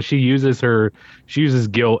that's, she uses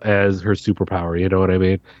guilt as her superpower. You know what I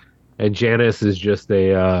mean? And Janice is just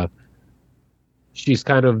she's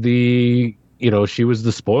kind of the, she was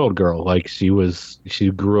the spoiled girl. Like she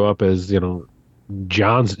grew up as,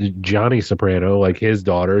 Johnny Soprano, like his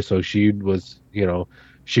daughter. So she was,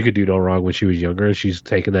 she could do no wrong when she was younger, and she's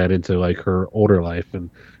taken that into like her older life and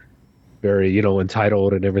very,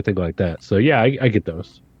 entitled and everything like that. So yeah, I get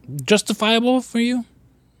those. Justifiable for you?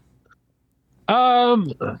 I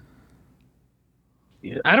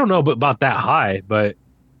don't know, but about that high, but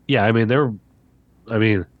yeah, I mean,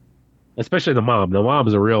 especially the mom. The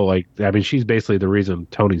mom's a real she's basically the reason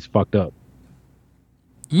Tony's fucked up.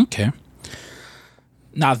 Okay.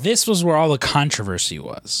 Now this was where all the controversy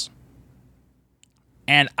was.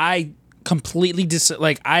 And I completely I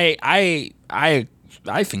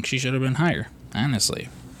think she should have been higher, honestly.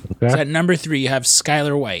 Okay. So at number 3, you have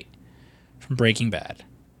Skylar White from Breaking Bad.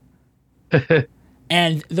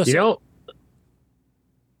 And I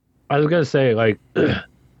was gonna say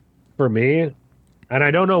for me, and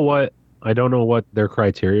I don't know what their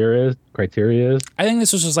criteria is. I think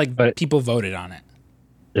this was just but people voted on it.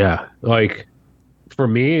 Yeah, for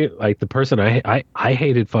me, the person I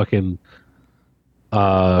hated fucking.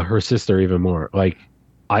 Her sister even more.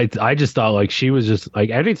 I just thought she was just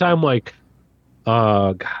anytime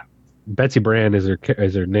God, Betsy Brand is her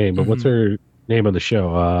name, but what's her name on the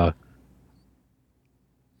show?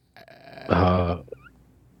 Well,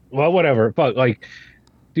 whatever. Fuck,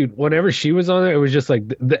 dude, whenever she was on it was just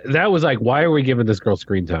that was why are we giving this girl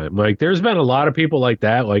screen time? There's been a lot of people like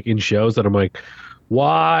that, in shows that I'm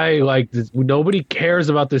why? Nobody cares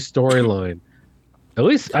about this storyline. At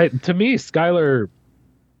least to me, Skylar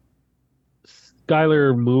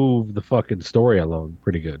moved the fucking story along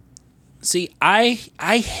pretty good. See, I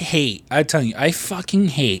fucking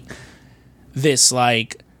hate this,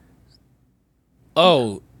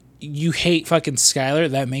 oh, you hate fucking Skylar,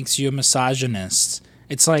 that makes you a misogynist.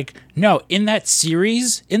 It's no, in that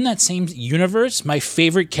series, in that same universe, my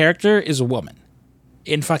favorite character is a woman.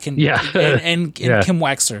 In fucking and Kim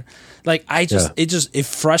Wexler. It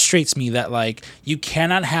frustrates me that you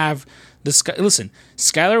cannot have this guy. Listen,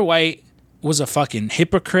 Skylar White was a fucking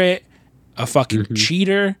hypocrite, a fucking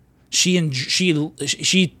cheater. She enjoyed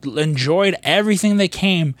everything that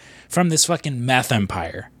came from this fucking meth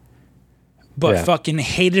empire. but fucking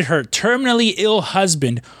hated her terminally ill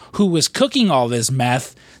husband who was cooking all this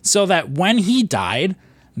meth so that when he died,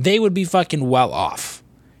 they would be fucking well off.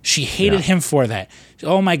 She hated him for that.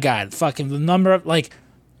 Oh my God, fucking the number of, like,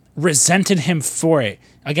 resented him for it.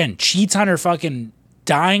 Again, cheats on her fucking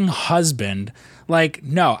dying husband. Like,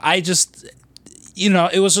 no, I just,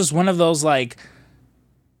 it was just one of those, like,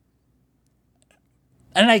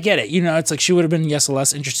 and I get it, it's like she would have been, yes, a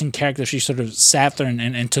less interesting character if she sort of sat there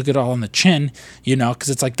and took it all on the chin, because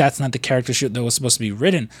it's like that's not the character that was supposed to be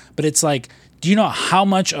written. But it's like, do you know how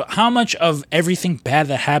much of everything bad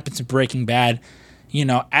that happens in Breaking Bad,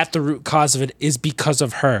 at the root cause of it is because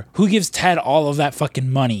of her? Who gives Ted all of that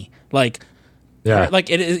fucking money? Like, like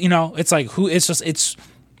it is, it's like who? It's just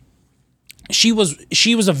she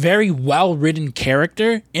was a very well written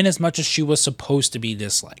character in as much as she was supposed to be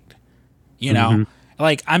disliked,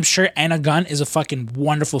 Like, I'm sure Anna Gunn is a fucking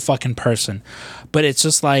wonderful fucking person, but it's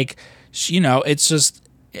just like, it's just,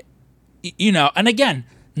 and again,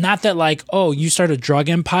 not that like, oh, you start a drug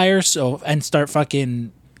empire and start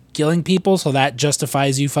fucking killing people, so that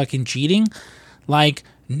justifies you fucking cheating. Like,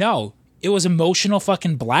 no, it was emotional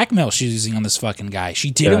fucking blackmail she was using on this fucking guy. She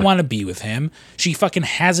didn't want to be with him. She fucking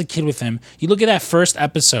has a kid with him. You look at that first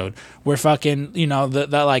episode where fucking,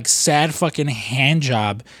 that like sad fucking hand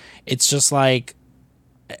job. It's just like,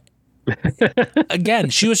 again,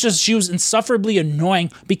 she was insufferably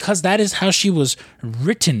annoying because that is how she was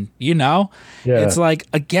written, It's like,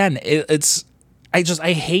 again,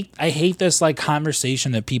 I hate this like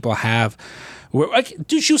conversation that people have where, like,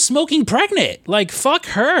 dude, she was smoking pregnant. Like, fuck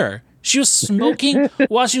her. She was smoking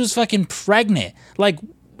while she was fucking pregnant. Like,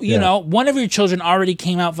 one of your children already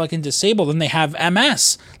came out fucking disabled and they have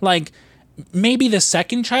MS. Like, maybe the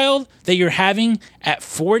second child that you're having at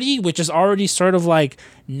 40, which is already sort of like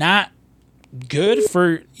not good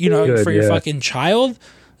for, for your fucking child.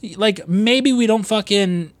 Like, maybe we don't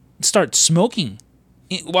fucking start smoking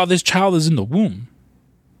while this child is in the womb.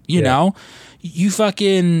 You know, you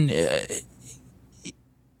fucking,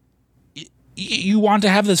 you want to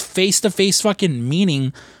have this face-to-face fucking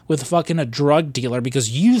meeting with fucking a drug dealer because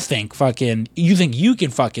you think you can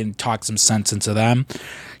fucking talk some sense into them.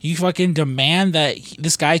 You fucking demand that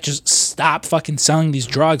this guy just stop fucking selling these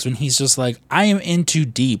drugs when he's just like, I am in too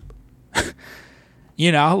deep.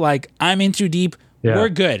 Like, I'm in too deep. Yeah. We're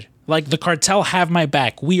good. Like, the cartel have my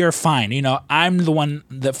back. We are fine. I'm the one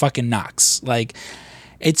that fucking knocks. Like,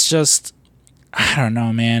 it's just, I don't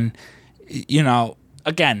know, man.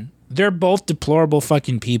 Again, they're both deplorable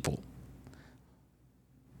fucking people.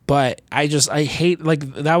 But I hate, like,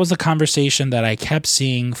 that was the conversation that I kept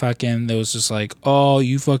seeing fucking, that was just like, oh,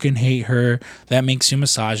 you fucking hate her. That makes you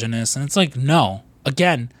misogynist. And it's like, no.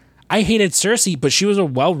 Again, I hated Cersei, but she was a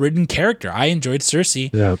well-written character. I enjoyed Cersei.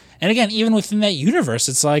 Yeah. And again, even within that universe,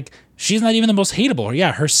 it's like, she's not even the most hateable.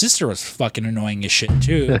 Yeah, her sister was fucking annoying as shit,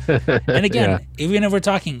 too. And again, even if we're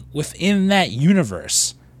talking within that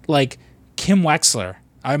universe, like, Kim Wexler,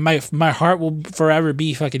 my heart will forever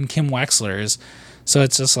be fucking Kim Wexler's. So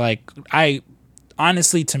it's just like,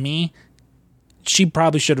 honestly, to me, she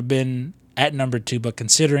probably should have been at number 2, but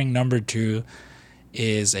considering number 2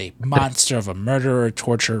 is a monster of a murderer,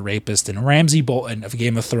 torturer, rapist, and Ramsay Bolton of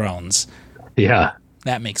Game of Thrones. Yeah.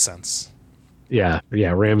 That makes sense. Yeah,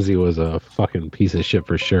 Ramsay was a fucking piece of shit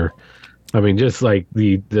for sure. I mean, just like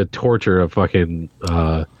the torture of fucking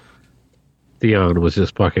Theon was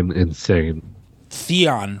just fucking insane.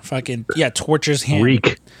 Theon fucking, tortures him.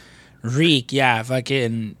 Reek, yeah,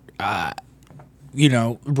 fucking,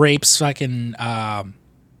 rapes fucking,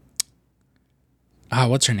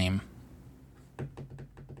 what's her name?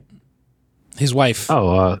 His wife.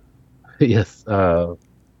 Oh, yes,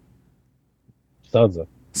 Sansa,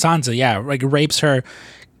 yeah, like rapes her.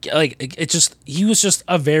 Like, he was just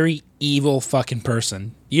a very evil fucking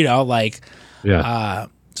person, just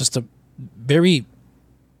a very,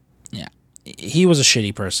 he was a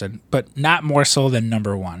shitty person, but not more so than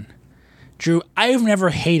number 1. Drew, I've never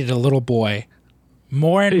hated a little boy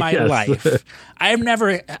more in my life. I've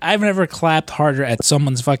never clapped harder at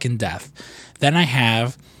someone's fucking death than I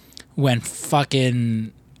have when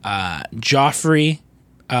fucking Joffrey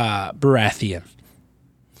Baratheon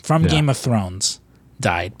from Game of Thrones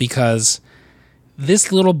died, because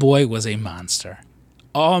this little boy was a monster.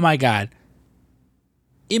 Oh my God.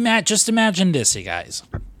 Just imagine this, you guys.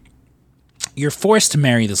 You're forced to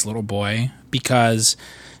marry this little boy because,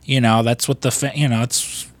 that's what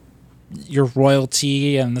it's your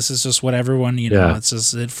royalty, and this is just what everyone, it's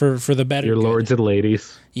just for the better. Your lords and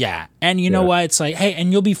ladies. Yeah. And you know what? It's like, hey,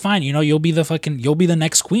 and you'll be fine. You'll be the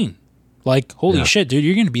next queen. Like, holy shit, dude,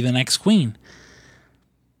 you're going to be the next queen.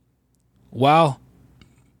 Well,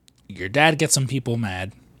 your dad gets some people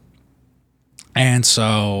mad. And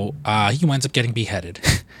so he winds up getting beheaded.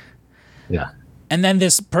 Yeah. And then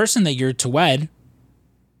this person that you're to wed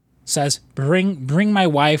says, bring my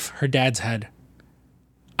wife her dad's head.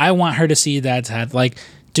 I want her to see your dad's head. Like,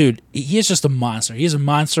 dude, he is just a monster. He's a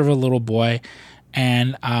monster of a little boy.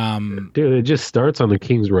 And dude, it just starts on the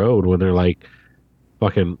King's Road when they're like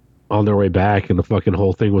fucking on their way back, and the fucking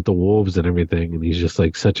whole thing with the wolves and everything, and he's just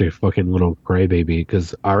like such a fucking little crybaby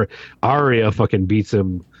because Arya fucking beats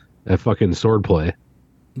him at fucking swordplay.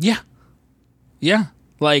 Yeah.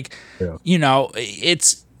 Like, you know,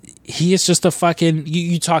 he is just a fucking,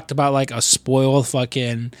 you talked about like a spoiled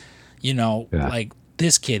fucking, you know, like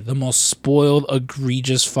this kid, the most spoiled,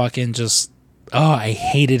 egregious fucking just, I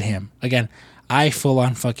hated him. Again, I full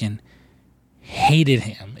on fucking hated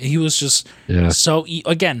him. He was just so,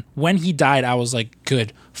 again, when he died, I was like,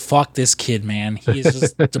 good, fuck this kid, man. He is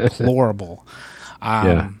just deplorable.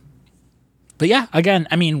 But yeah, again,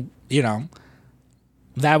 I mean, you know,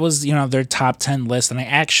 that was, you know, their top 10 list. And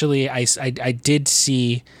I did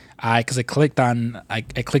see, because I clicked on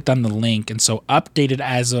the link. And so updated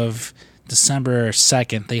as of December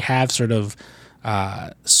 2nd, they have sort of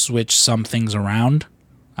switched some things around.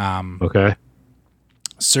 Okay.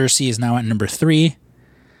 Cersei is now at number 3.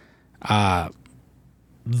 The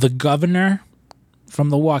Governor from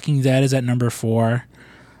The Walking Dead is at number 4.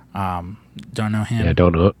 Don't know him. Yeah,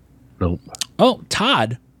 don't know. Nope. Oh,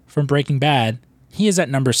 Todd from Breaking Bad. He is at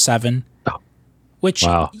number 7. Oh. Which,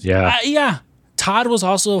 wow, yeah. Yeah. Todd was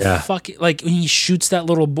also fucking, like, when he shoots that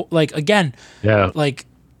little, like, again, like,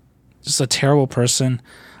 just a terrible person.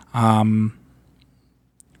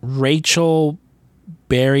 Rachel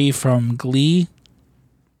Berry from Glee.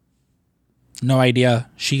 No idea.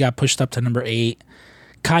 She got pushed up to number 8.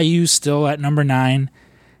 Caillou still at number 9.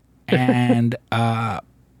 And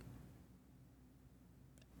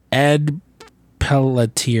Ed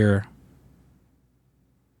Pelletier.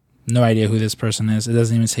 No idea who this person is. It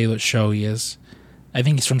doesn't even say what show he is. I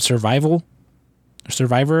think he's from Survivor.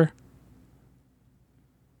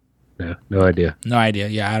 Yeah, no idea. No idea.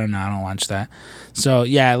 Yeah, I don't know. I don't watch that. So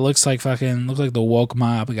yeah, it looks like the woke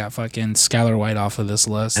mob. We got fucking Skylar White off of this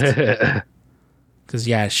list. Because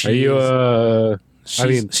yeah, she's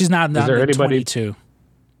not anybody 22.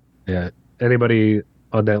 Yeah, anybody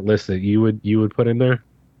on that list that you would put in there?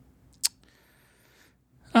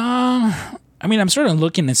 I mean, I'm sort of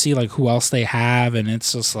looking to see like who else they have, and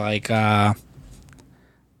it's just like, I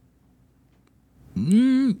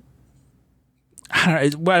don't.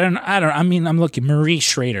 I mean, I'm looking. Marie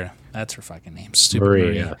Schrader. That's her fucking name. Stupid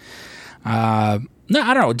Marie. Yeah. No,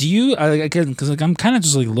 I don't know. Do you? Again, because like I'm kind of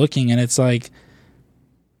just like looking, and it's like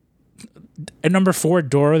at number 4,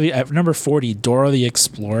 number 40, Dora the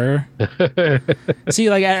Explorer.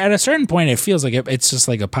 See, like at a certain point, it feels like it's just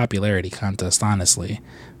like a popularity contest. Honestly.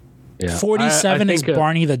 Yeah. 47 is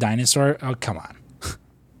Barney the dinosaur. Oh, come on.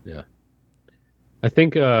 Yeah. I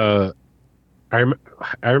think I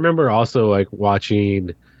remember also like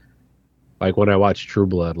watching, like when I watched True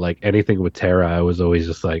Blood, like anything with Tara, I was always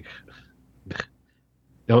just like,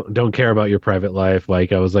 don't care about your private life.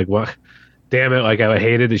 Like I was like, what? Damn it! Like I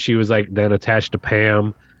hated that she was like then attached to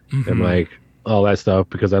Pam and like all that stuff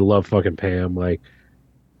because I love fucking Pam. Like,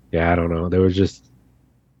 yeah, I don't know. There was just.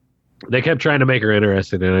 They kept trying to make her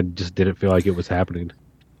interested, and I just didn't feel like it was happening.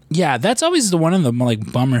 Yeah, that's always one of the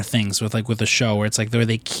like bummer things with the show, where it's like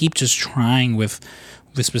they keep just trying with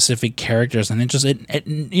specific characters, and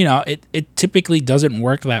it typically doesn't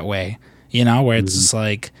work that way. You know, where it's just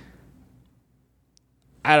like,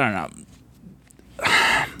 I don't know.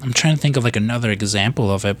 I'm trying to think of like another example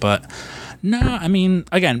of it, but no, I mean,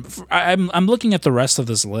 again, I'm looking at the rest of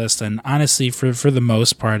this list, and honestly, for the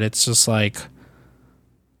most part, it's just like.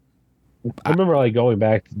 I remember like going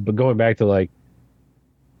back to like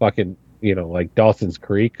fucking, you know, like Dawson's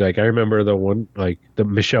Creek. Like I remember the one, like the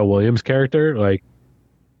Michelle Williams character, like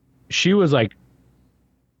she was like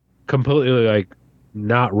completely like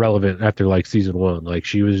not relevant after like season 1. Like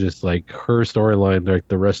she was just like her storyline, like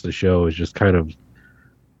the rest of the show is just kind of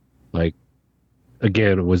like,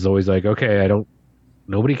 again, it was always like, okay,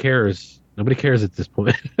 nobody cares at this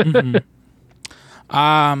point.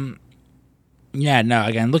 Yeah, no,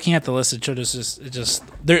 again, looking at the list, it just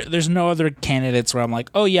there's no other candidates where I'm like,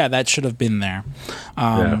 oh yeah, that should have been there.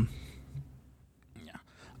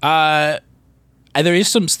 There is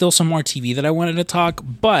still some more TV that I wanted to talk,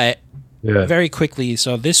 but very quickly.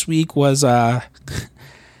 So this week was a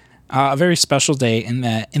very special day in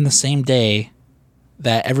the same day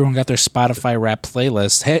that everyone got their Spotify Wrapped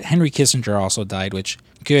playlist. Henry Kissinger also died, which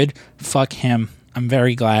good, fuck him. I'm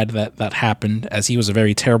very glad that happened, as he was a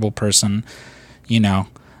very terrible person. You know,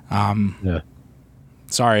 Yeah.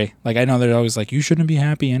 Sorry. Like, I know they're always like, you shouldn't be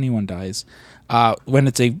happy anyone dies. When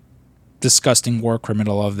it's a disgusting war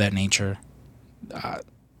criminal of that nature,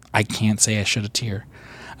 I can't say I shed a tear.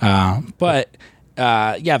 But the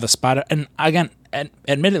Spotify, and again,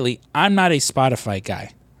 admittedly, I'm not a Spotify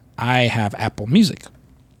guy. I have Apple Music.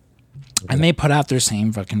 And they put out their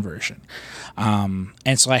same fucking version.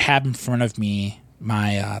 And so I have in front of me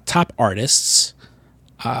my top artists.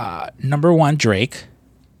 Number 1, Drake.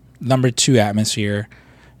 Number 2, Atmosphere.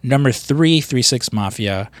 Number 3, 3 6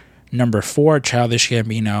 Mafia. Number 4, Childish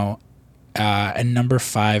Gambino. And number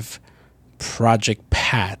 5, Project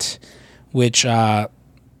Pat, which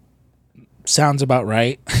sounds about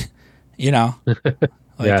right. You know,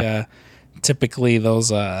 like typically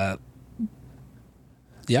those.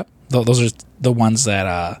 Yep, those are the ones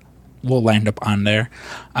that will land up on there.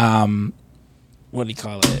 What do you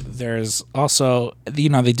call it? There's also, you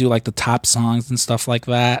know, they do like the top songs and stuff like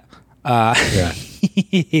that.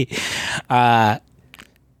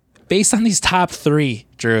 Based on these top 3,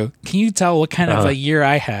 Drew, can you tell what kind of a year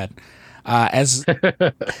I had? As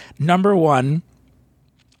number 1,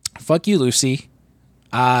 Fuck You, Lucy.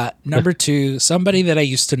 Number 2, Somebody That I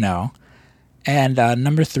Used to Know. And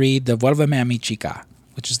number 3, Devuélveme a mi chica,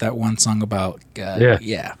 which is that one song about...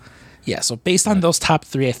 Yeah, so based on those top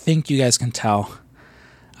 3, I think you guys can tell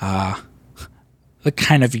the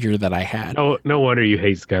kind of year that I had. No wonder you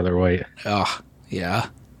hate Skylar White. Oh, yeah.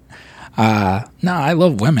 No, I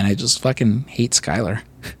love women. I just fucking hate Skylar.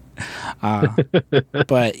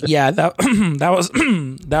 But yeah,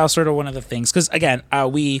 that was sort of one of the things. Because again,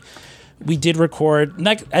 we did record.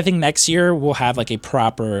 I think next year we'll have like a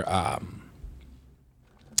proper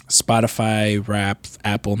Spotify rap,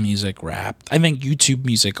 Apple Music rap. I think YouTube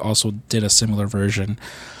Music also did a similar version.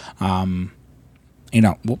 You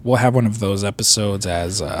know, we'll have one of those episodes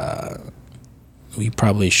as we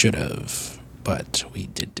probably should have, but we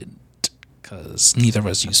didn't because neither of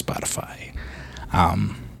us use Spotify.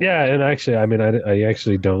 Yeah, and actually, I mean, I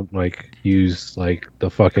actually don't like use like the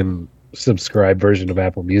fucking subscribe version of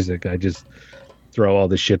Apple Music. I just throw all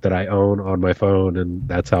the shit that I own on my phone, and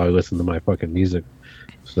that's how I listen to my fucking music.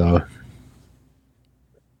 So,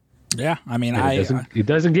 yeah, I mean, it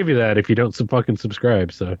doesn't give you that if you don't fucking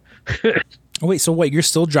subscribe. So, wait, so what? You're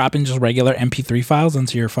still dropping just regular MP3 files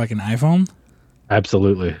onto your fucking iPhone?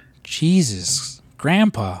 Absolutely. Jesus,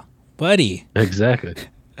 Grandpa, buddy. Exactly.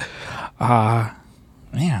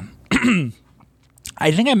 Man,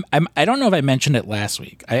 I think I don't know if I mentioned it last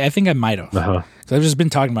week. I think I might have. Because I've just been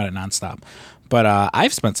talking about it nonstop. But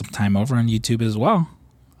I've spent some time over on YouTube as well.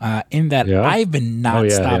 In that I've been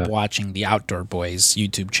nonstop watching the Outdoor Boys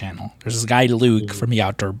YouTube channel. There's this guy Luke from the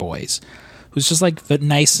Outdoor Boys, who's just like the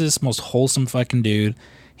nicest, most wholesome fucking dude.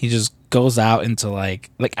 He just goes out into like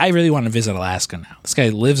I really want to visit Alaska now. This guy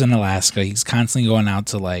lives in Alaska. He's constantly going out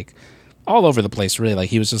to like all over the place. Really, like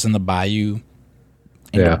he was just in the bayou.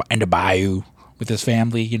 In the bayou with his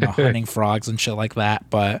family, you know, hunting frogs and shit like that.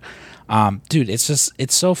 But, dude,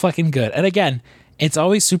 it's so fucking good. And again, it's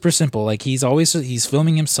always super simple. Like he's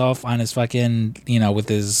filming himself on his fucking, you know, with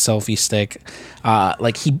his selfie stick.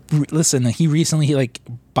 Like he recently like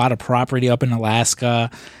bought a property up in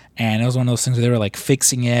Alaska, and it was one of those things where they were like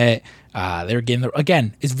fixing it. They were getting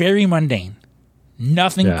again, it's very mundane.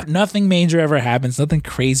 Nothing major ever happens. Nothing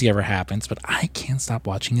crazy ever happens. But I can't stop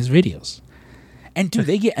watching his videos. And dude,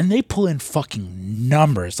 they pull in fucking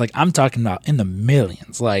numbers. Like I'm talking about in the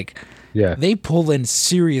millions. Like they pull in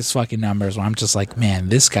serious fucking numbers where I'm just like, man,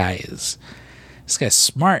 this guy's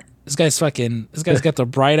smart. This guy's got the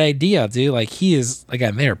bright idea, dude. Like he is,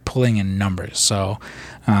 again, they're pulling in numbers. So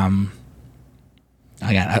again,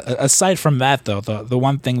 aside from that though, the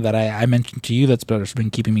one thing that I mentioned to you that's been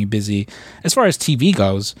keeping me busy as far as TV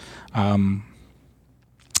goes,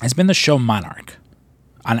 has been the show Monarch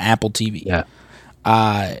on Apple TV. Yeah.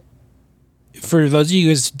 For those of you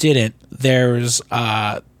guys who didn't, there's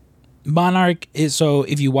Monarch is, so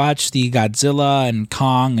if you watch the Godzilla and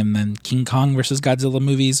Kong and then King Kong versus Godzilla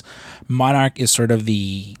movies, Monarch is sort of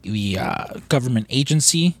the government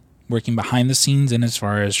agency working behind the scenes and as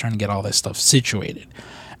far as trying to get all this stuff situated.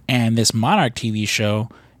 And this Monarch TV show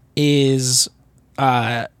is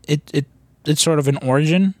it's sort of an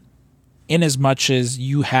origin in as much as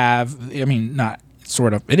you have, I mean, not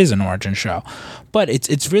sort of, it is an origin show, but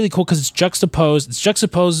it's really cool because it's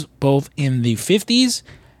juxtaposed both in the 50s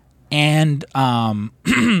and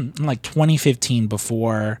like 2015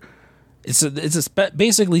 before it's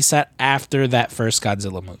basically set after that first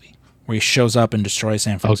Godzilla movie where he shows up and destroys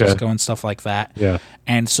San Francisco and stuff like that. Yeah.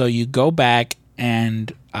 And so you go back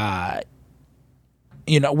and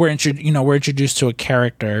we're introduced to a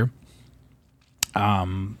character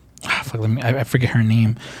fuck, I forget her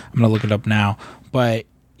name. I'm gonna look it up now. But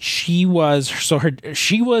she was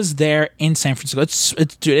there in San Francisco.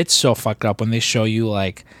 It's so fucked up when they show you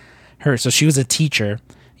like her. So she was a teacher,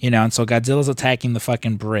 and so Godzilla's attacking the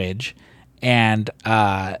fucking bridge, and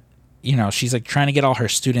she's like trying to get all her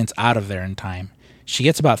students out of there in time. She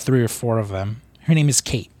gets about 3 or 4 of them. Her name is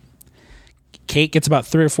Kate. Kate gets about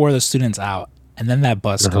 3 or 4 of the students out, and then that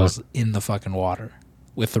bus goes in the fucking water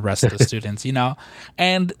with the rest of the students,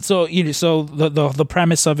 And so so the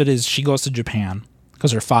premise of it is she goes to Japan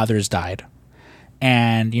because her father has died,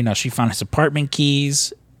 and she found his apartment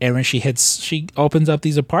keys, and when she opens up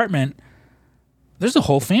his apartment, there's a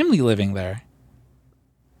whole family living there.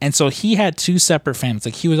 And so he had 2 separate families.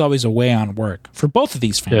 Like, he was always away on work for both of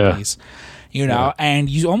these families, and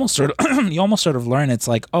you almost sort of learn it's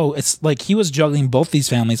like he was juggling both these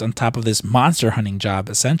families on top of this monster hunting job,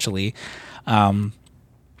 essentially.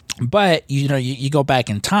 But you go back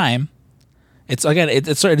in time. It's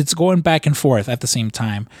going back and forth at the same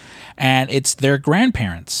time, and it's their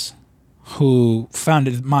grandparents who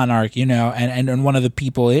founded Monarch, and one of the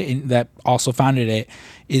people that also founded it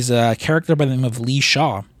is a character by the name of Lee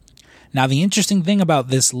Shaw. Now, the interesting thing about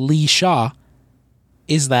this Lee Shaw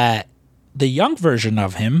is that the young version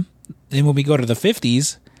of him, and when we go to the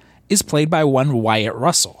 50s, is played by one Wyatt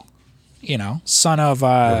Russell, son of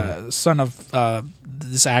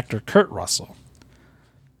this actor Kurt Russell.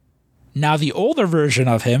 Now, the older version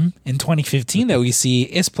of him in 2015 that we see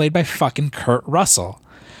is played by fucking Kurt Russell.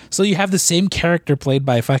 So you have the same character played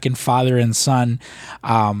by fucking father and son,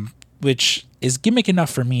 which is gimmick enough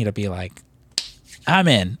for me to be like, I'm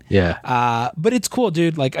in. Yeah. But it's cool,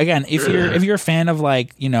 dude. Like, again, if you're a fan of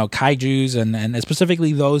like, kaijus and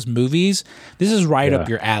specifically those movies, this is right up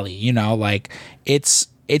your alley. Like it's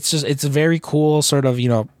a very cool sort of,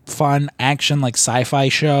 fun action, like sci-fi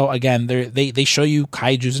show. Again, they show you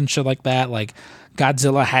kaijus and shit like that. Like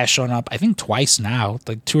Godzilla has shown up, I think twice now,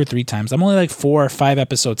 like 2 or 3 times. I'm only like 4 or 5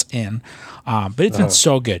 episodes in. But it's been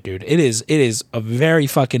so good, dude. It is a very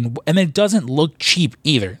fucking, and it doesn't look cheap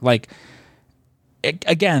either. Like,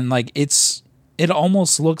 again, like it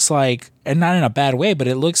almost looks like, and not in a bad way, but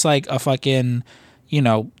it looks like a fucking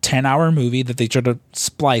 10-hour movie that they sort of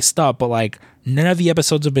spliced up, but like none of the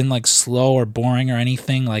episodes have been like slow or boring or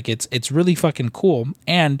anything. Like it's really fucking cool.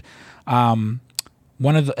 And one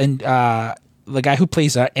of the guy who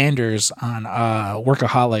plays Anders on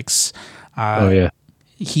Workaholics,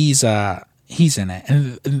 he's in it,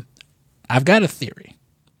 and I've got a theory.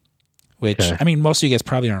 Which, I mean, most of you guys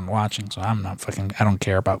probably aren't watching, so I don't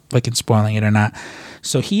care about fucking spoiling it or not.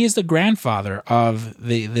 So he is the grandfather of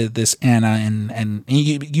this Anna, and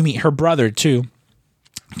you meet her brother too,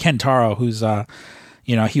 Kentaro, who's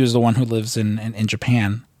he was the one who lives in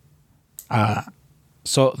Japan.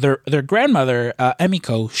 So their grandmother,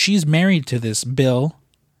 Emiko, she's married to this Bill,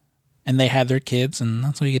 and they have their kids, and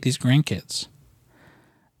that's how you get these grandkids.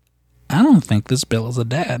 I don't think this Bill is a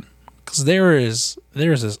dad. Because there is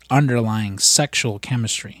this underlying sexual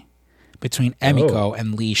chemistry between Emiko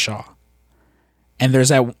and Lee Shaw, and there's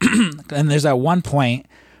that one point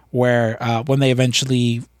where when they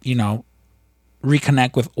eventually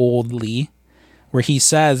reconnect with old Lee, where he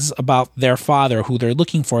says about their father who they're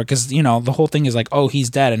looking for, because the whole thing is like, oh, he's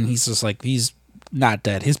dead, and he's just like, he's not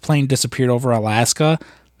dead. His plane disappeared over Alaska.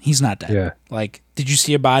 He's not dead. Yeah. Like, did you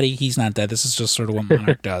see a body? He's not dead. This is just sort of what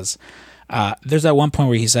Monarch does. There's that one point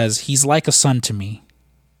where he says, he's like a son to me,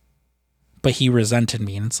 but he resented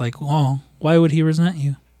me. And it's like, well, why would he resent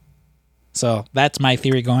you? So that's my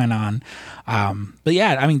theory going on. But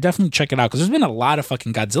yeah, I mean, definitely check it out, because there's been a lot of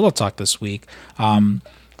fucking Godzilla talk this week.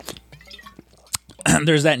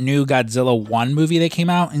 There's that new Godzilla 1 movie that came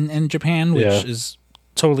out in Japan, which is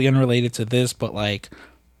totally unrelated to this, but like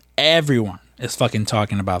everyone is fucking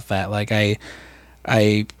talking about that. Like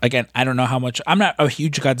again, I don't know how much. I'm not a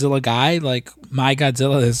huge Godzilla guy. Like, my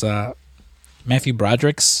Godzilla is Matthew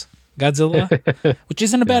Broderick's Godzilla, which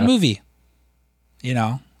isn't a bad movie.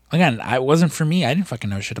 Again, it wasn't for me. I didn't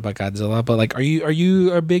fucking know shit about Godzilla. But like, are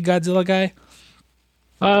you a big Godzilla guy?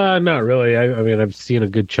 Not really. I mean, I've seen a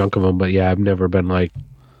good chunk of them, but yeah, I've never been like,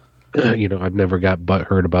 I've never got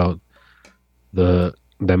butthurt about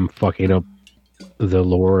them fucking up the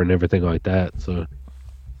lore and everything like that. So.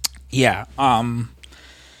 Yeah.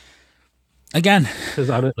 Again, because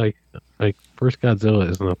like first Godzilla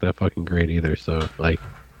is not that fucking great either. So like,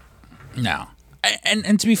 no.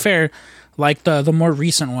 And to be fair, like the more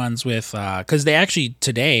recent ones with because they actually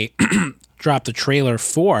today dropped the trailer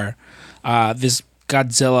for this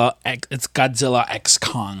Godzilla. It's Godzilla X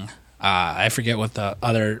Kong. I forget what the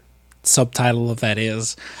other subtitle of that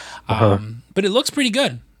is, but it looks pretty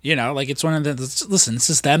good. You know, like it's one of the listen. It's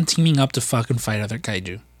just them teaming up to fucking fight other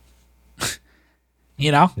kaiju.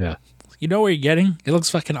 You know, Yeah. you know what you're getting. It looks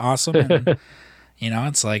fucking awesome. And, you know,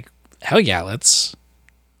 it's like hell yeah, let's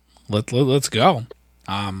go.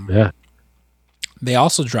 Yeah. They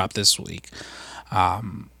also dropped this week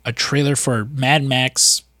a trailer for Mad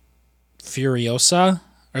Max Furiosa,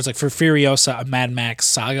 or it's like for Furiosa, a Mad Max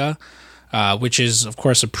saga, which is of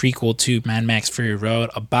course a prequel to Mad Max Fury Road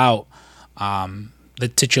about the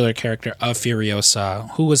titular character of Furiosa,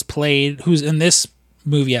 who's in this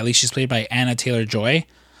movie, at least she's played by Anna Taylor-Joy.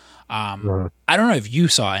 I don't know if you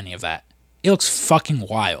saw any of that. It looks fucking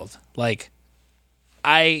wild. Like,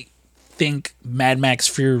 I think Mad Max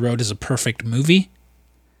Fury Road is a perfect movie.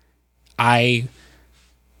 I've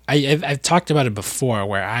talked about it before,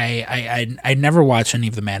 where I never watched any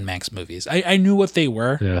of the Mad Max movies. I knew what they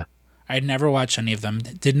were. Yeah. I'd never watched any of them.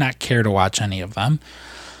 Did not care to watch any of them.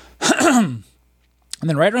 And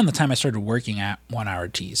then right around the time I started working at 1 Hour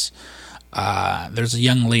Tees, there's a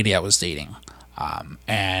young lady I was dating,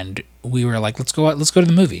 and we were like, let's go to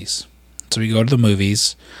the movies. So we go to the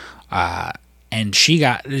movies, and she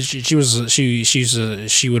would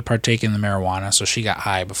partake in the marijuana, so she got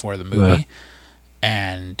high before the movie.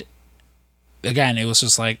 And again, it was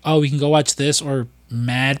just like, oh, we can go watch this or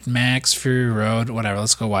Mad Max Fury Road, whatever.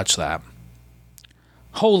 Let's go watch that.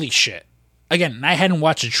 Holy shit. Again, I hadn't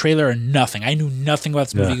watched a trailer or nothing. I knew nothing about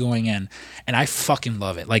this movie going in, and I fucking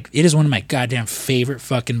love it. Like, it is one of my goddamn favorite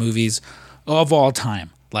fucking movies of all time.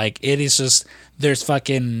 Like, it is just, there's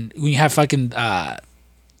fucking, when you have fucking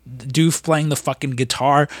Doof playing the fucking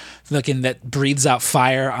guitar, fucking that breathes out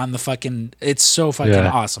fire on the fucking, it's so fucking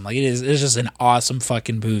awesome. Like, it's just an awesome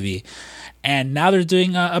fucking movie. And now they're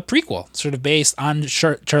doing a prequel, sort of based on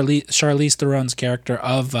Charlize Theron's character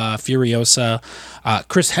of Furiosa.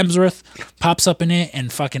 Chris Hemsworth pops up in it,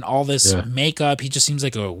 and fucking all this makeup. He just seems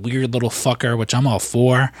like a weird little fucker, which I'm all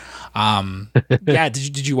for. Yeah,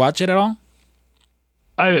 did you watch it at all?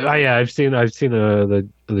 I've seen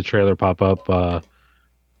the trailer pop up.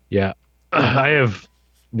 Yeah, I have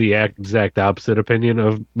the exact opposite opinion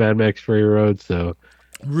of Mad Max Fury Road. So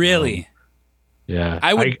really. Yeah,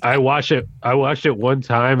 I watched it. I watched it one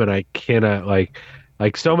time, and I cannot like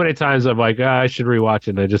so many times. I'm like, I should rewatch it.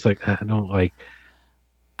 And I just like, I don't like.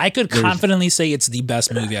 I could confidently say it's the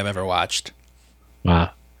best movie I've ever watched.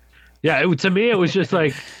 Wow. Yeah, to me, it was just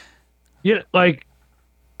like, yeah, like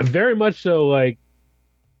very much so. Like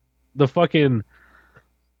the fucking,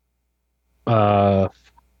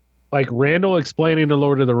 like Randall explaining the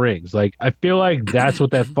Lord of the Rings. Like I feel like that's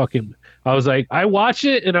what that fucking. I was like, I watched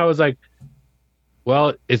it, and I was like.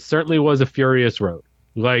 Well, it certainly was a furious road.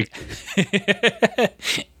 Like,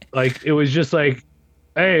 like it was just like,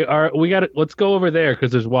 hey, let's go over there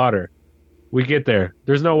because there's water. We get there.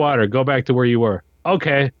 There's no water. Go back to where you were.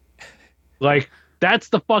 Okay. Like, that's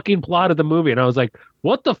the fucking plot of the movie. And I was like,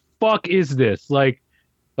 what the fuck is this? Like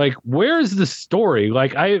where's the story?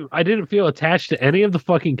 Like, I didn't feel attached to any of the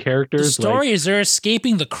fucking characters. The story is they're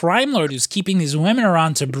escaping the crime lord who's keeping these women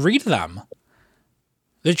around to breed them.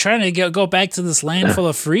 They're trying to go back to this land full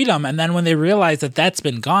of freedom, and then when they realize that that's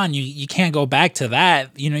been gone, you can't go back to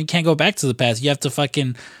that. You know, you can't go back to the past. You have to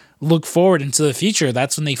fucking look forward into the future.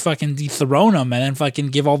 That's when they fucking dethrone them and then fucking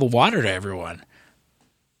give all the water to everyone.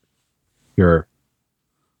 Sure.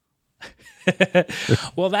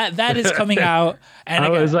 Well, that is coming out. And I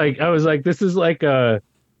was like, this is like it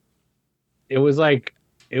was like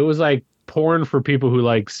porn for people who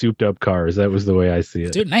like souped up cars. That was the way I see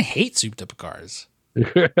it. Dude, and I hate souped up cars.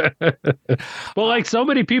 Well, like so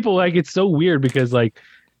many people, like it's so weird because like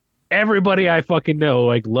everybody I fucking know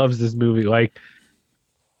like loves this movie, like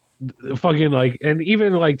fucking like, and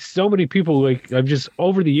even like so many people like I've just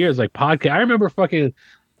over the years like podcast. I remember fucking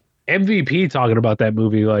MVP talking about that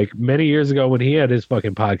movie like many years ago when he had his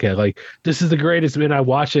fucking podcast. Like, this is the greatest. And I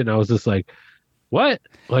watched it and I was just like, what?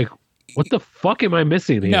 Like, what the fuck am I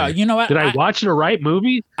missing here? No, you know what? Did I watch the right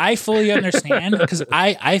movie? I fully understand because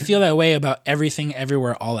I feel that way about everything,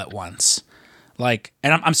 everywhere, all at once. Like,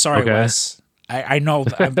 and I'm sorry, Okay. Wes. I know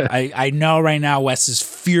I know right now Wes is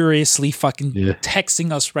furiously fucking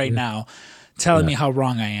texting us right now, telling me how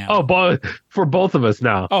wrong I am. Oh, for both of us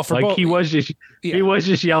now. Oh, for like both. he was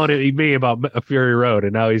just yelling at me about Fury Road,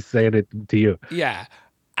 and now he's saying it to you. Yeah,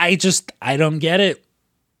 I don't get it.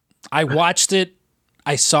 I watched it.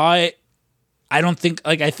 I saw it. I think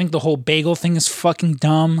the whole bagel thing is fucking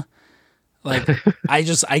dumb. Like, I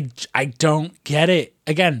don't get it.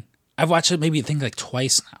 Again, I've watched it maybe I think like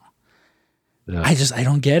twice now. Yeah. I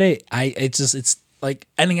don't get it. It's like,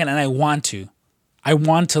 and again, and I want to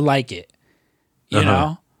like it, you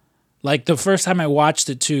know? Like the first time I watched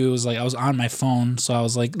it too, it was like I was on my phone, so I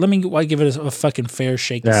was like, let me give it a fucking fair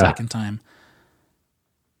shake the second time.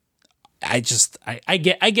 I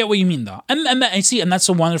get what you mean though, and I see, and that's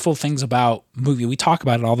the wonderful things about movie. We talk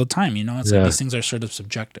about it all the time, you know. It's like these things are sort of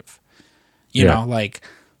subjective, you know. Like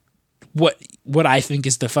what I think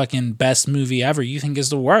is the fucking best movie ever, you think is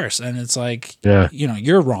the worst, and it's like, you know,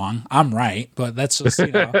 you're wrong, I'm right, but that's just,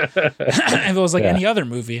 you know. If it was like any other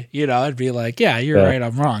movie, you know, I'd be like, yeah, you're right,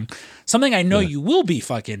 I'm wrong. Something I know you will be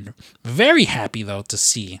fucking very happy though to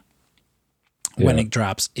see when it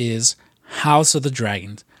drops is House of the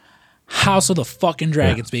Dragons. House of the fucking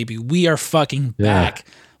Dragons, baby. We are fucking back.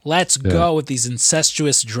 Let's go with these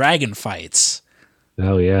incestuous dragon fights.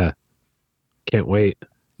 Oh yeah. Can't wait.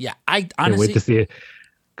 Yeah, I honestly can't wait to see it.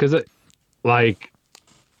 Cause like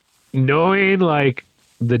knowing like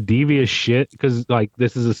the devious shit, cause like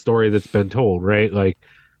this is a story that's been told, right? Like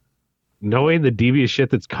knowing the devious shit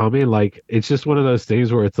that's coming, like it's just one of those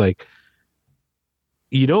things where it's like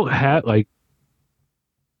you don't have like,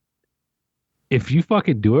 if you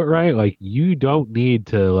fucking do it right, like you don't need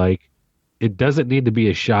to like, it doesn't need to be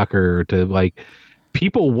a shocker to like,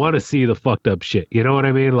 people want to see the fucked up shit. You know what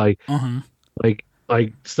I mean? Like,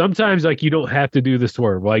 like sometimes like you don't have to do the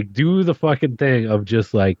swerve. Like do the fucking thing of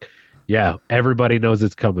just like, yeah, everybody knows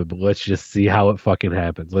it's coming, but let's just see how it fucking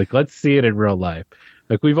happens. Like let's see it in real life.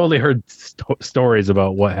 Like we've only heard stories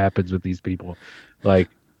about what happens with these people. Like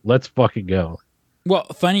let's fucking go. Well,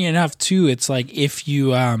 funny enough too, it's like if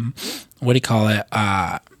you what do you call it?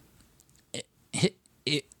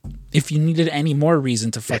 If you needed any more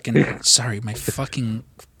reason to fucking sorry, my fucking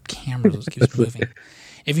camera keeps moving.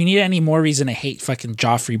 If you need any more reason to hate fucking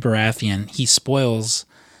Joffrey Baratheon, he spoils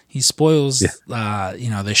you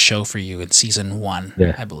know, this show for you in season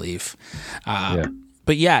 1, I believe.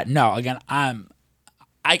 But yeah, no, again,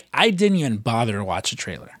 I didn't even bother to watch a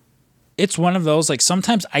trailer. It's one of those, like,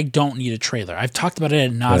 sometimes I don't need a trailer. I've talked about it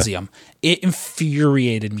ad nauseum. It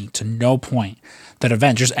infuriated me to no point that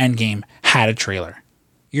Avengers Endgame had a trailer.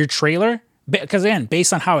 Your trailer, because again,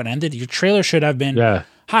 based on how it ended, your trailer should have been,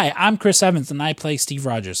 hi, I'm Chris Evans and I play Steve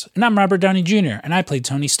Rogers. And I'm Robert Downey Jr. and I played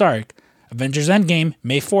Tony Stark. Avengers Endgame,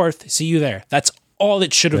 May 4th, see you there. That's all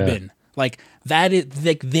it should have been. Like, that is,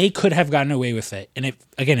 like, they could have gotten away with it. And it,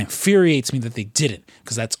 again, infuriates me that they didn't,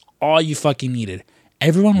 because that's all you fucking needed.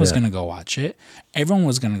 Everyone was going to go watch it. Everyone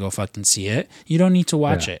was going to go fucking see it. You don't need to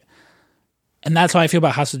watch it. And that's how I feel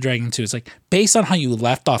about House of the Dragon too. It's like, based on how you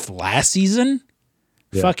left off last season,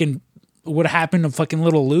 fucking what happened to fucking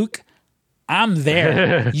little Luke, I'm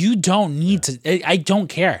there. You don't need to. I don't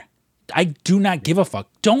care. I do not give a fuck.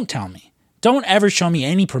 Don't tell me. Don't ever show me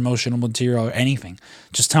any promotional material or anything.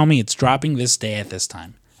 Just tell me it's dropping this day at this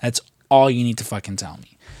time. That's all you need to fucking tell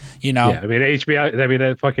me. You know? Yeah, I mean, HBO, I mean,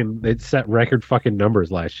 it set record fucking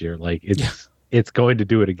numbers last year. Like, it's going to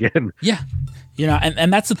do it again. Yeah. You know,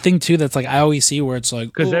 and that's the thing, too, that's like, I always see where it's like,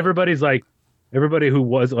 because everybody's like, everybody who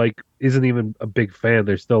was like, isn't even a big fan,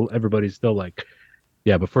 everybody's still like,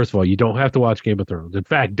 yeah, but first of all, you don't have to watch Game of Thrones. In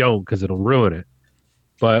fact, don't, because it'll ruin it.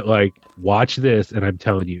 But, like, watch this, and I'm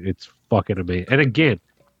telling you, it's fucking amazing. And again,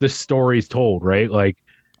 the story's told, right? Like,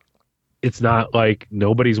 it's not like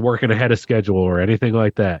nobody's working ahead of schedule or anything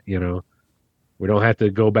like that, you know? We don't have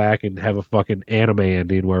to go back and have a fucking anime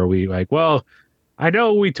ending where we like, well, I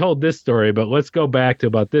know we told this story, but let's go back to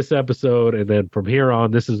about this episode, and then from here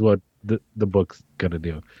on, this is what the book's gonna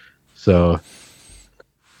do. So,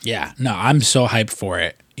 yeah, no, I'm so hyped for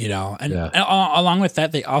it, you know? And along with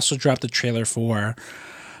that, they also dropped the trailer for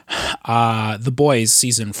The Boys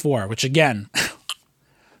Season 4, which again...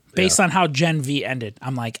 based on how Gen V ended,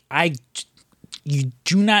 I'm like, you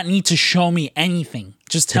do not need to show me anything.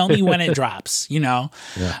 Just tell me when it drops, you know?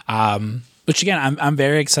 Which again, I'm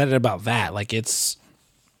very excited about that. Like it's,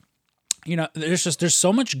 you know, there's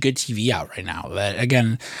so much good TV out right now that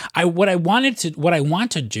again, what I want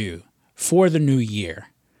to do for the new year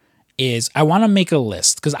is I want to make a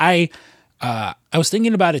list, because I was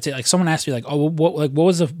thinking about it. Like someone asked me like, oh, what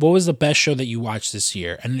was the best show that you watched this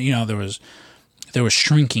year? And you know, there was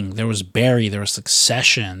Shrinking, there was Barry, there was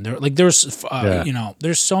Succession, you know,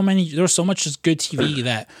 there's so much just good TV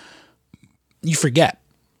that you forget.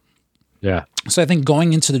 Yeah. So I think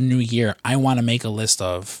going into the new year, I want to make a list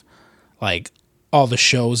of like all the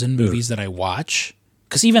shows and movies that I watch.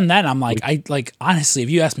 Because even then, I'm like, honestly, if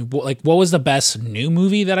you ask me, what was the best new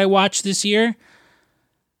movie that I watched this year?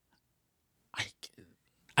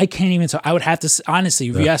 I can't even tell. I would have to, honestly,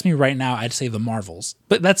 if you ask me right now, I'd say The Marvels.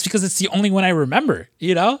 But that's because it's the only one I remember,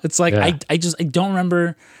 you know? It's like, I don't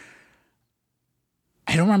remember.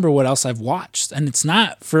 I don't remember what else I've watched. And it's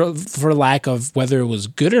not for lack of whether it was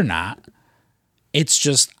good or not. It's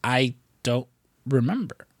just, I don't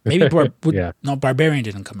remember. Maybe Yeah. No, Barbarian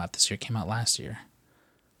didn't come out this year. It came out last year.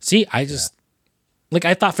 See, I just like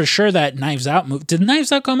I thought for sure that Knives Out movie. Did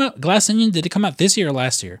Knives Out come out? Glass Onion, did it come out this year or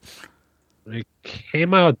last year? It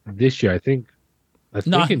came out this year, I think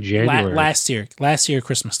in January. Last year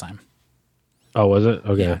Christmas time. Oh, was it?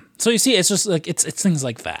 Okay. Yeah. So you see, it's just like it's things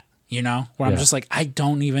like that, you know, where I'm just like I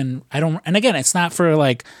don't. And again, it's not for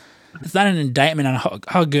like, it's not an indictment on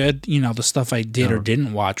how good, you know, the stuff I did or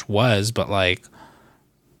didn't watch was, but like,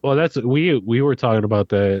 well, that's we were talking about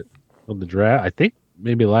that on the draft. I think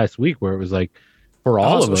maybe last week where it was like for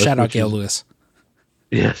all of us. Shout out Gail Lewis.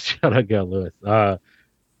 Yes, shout out Gail Lewis.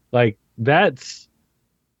 Like that's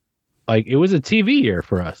like it was a TV year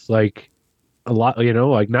for us. Like a lot, you know,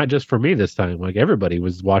 like not just for me this time. Like everybody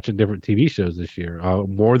was watching different TV shows this year,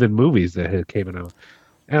 more than movies that had came out.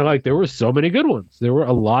 And like there were so many good ones. There were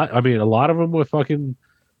a lot. I mean, a lot of them were fucking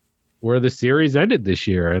where the series ended this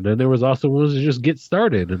year, and then there was also ones that just get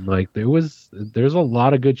started. And like there's a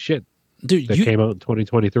lot of good shit, dude, that came out in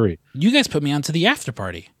 2023. You guys put me onto the After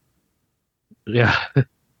Party. Yeah,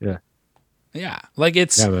 yeah. Like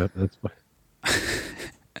it's man, that's fine.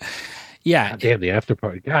 yeah. God damn, the After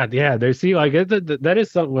Party. God, yeah. They see like that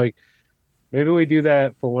is something like maybe we do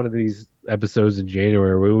that for one of these episodes in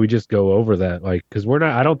January where we just go over that, like, because we're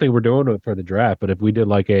not. I don't think we're doing it for the draft, but if we did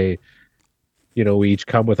like a, you know, we each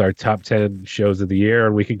come with our top 10 shows of the year,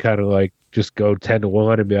 and we can kind of like just go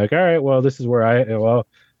 10-1 and be like, all right, well, this is where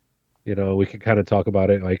you know, we can kind of talk about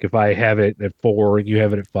it. Like if I have it at 4 and you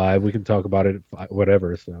have it at 5, we can talk about it at 5,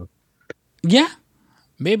 whatever. So yeah,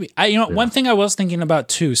 maybe one thing I was thinking about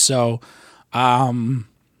too. So,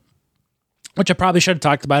 which I probably should have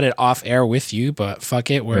talked about it off air with you, but fuck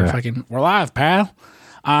it, we're live, pal.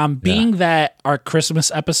 Being that our Christmas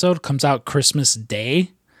episode comes out Christmas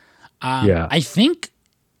Day, I think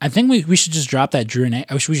we should just drop that Drew and A.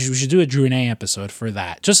 We should do a Drew and A episode for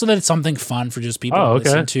that, just so that it's something fun for just people to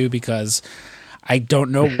listen to, because I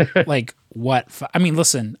don't know like what. I mean,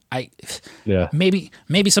 listen,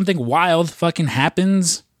 maybe something wild fucking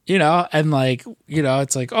happens, you know, and like, you know,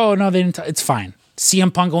 it's like, oh no, they didn't. It's fine.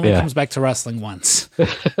 CM Punk only comes back to wrestling once.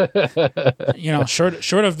 You know, short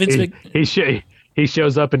of Vince. He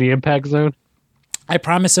shows up in the Impact Zone. I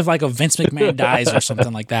promise if like a Vince McMahon dies or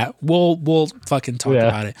something like that, we'll fucking talk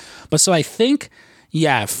about it. But so I think,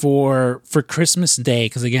 for Christmas Day,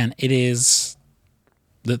 because again, it is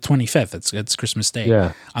the 25th. It's Christmas Day.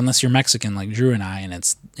 Yeah. Unless you're Mexican like Drew and I, and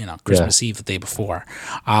it's, you know, Christmas Eve the day before.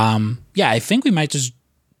 I think we might just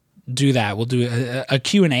do that. We'll do a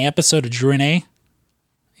Q&A episode of Drew and A.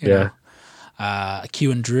 You know, a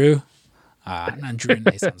Q and Drew. Not Drew and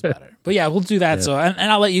A sounds better. But yeah, we'll do that. Yeah. So,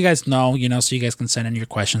 and I'll let you guys know, you know, so you guys can send in your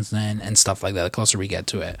questions and stuff like that the closer we get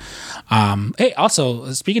to it. Hey,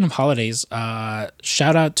 also, speaking of holidays,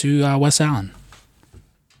 shout out to Wes Allen.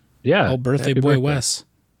 Yeah. Old birthday boy, Wes.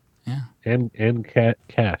 Yeah. And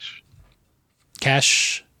Cash.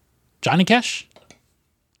 Cash. Johnny Cash?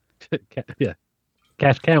 Yeah.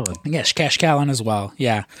 Cash Callan. Yes, Cash Callan as well.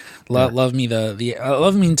 Yeah. Love me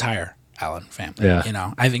love me entire Allen family. Yeah. You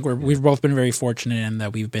know, I think we've both been very fortunate in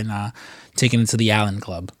that we've been taken into the Allen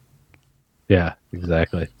Club. Yeah,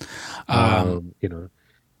 exactly. You know,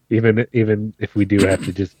 even if we do have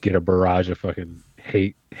to just get a barrage of fucking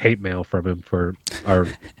hate mail from him for our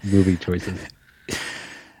movie choices.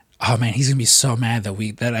 Oh man, he's gonna be so mad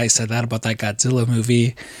that I said that about that Godzilla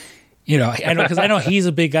movie. You know, because I know he's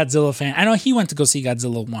a big Godzilla fan. I know he went to go see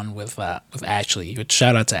Godzilla 1 with Ashley. Which,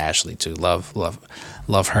 shout out to Ashley too. Love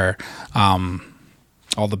her.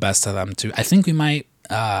 All the best to them too. I think we might.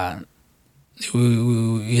 I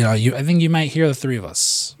think you might hear the three of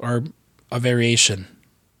us or a variation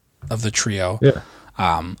of the trio. Yeah.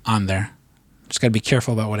 On there. Just gotta be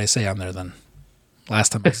careful about what I say on there. Then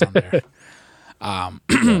last time I was on there.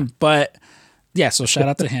 But. Yeah, so shout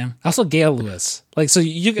out to him. Also, Gail Lewis. Like, so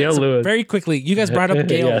you guys very quickly, you guys brought up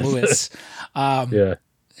Gail Lewis.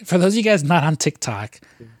 For those of you guys not on TikTok,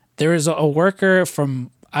 there is a worker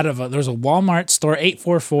there's a Walmart store,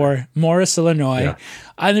 844 Morris, Illinois. Yeah.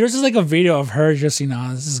 And there's just like a video of her just, you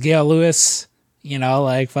know, this is Gail Lewis, you know,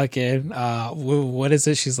 like fucking, what is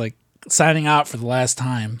it? She's like signing out for the last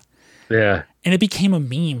time. Yeah. And it became a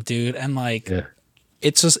meme, dude. And like,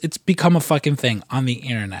 it's become a fucking thing on the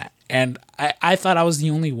internet. And I thought I was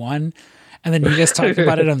the only one. And then you guys talked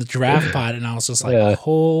about it on the draft pod, and I was just like,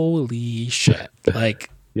 holy shit. Like,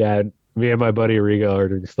 yeah, me and my buddy Rigo are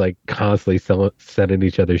just like constantly sending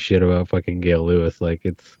each other shit about fucking Gail Lewis. Like,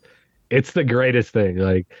 it's the greatest thing.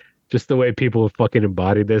 Like, just the way people have fucking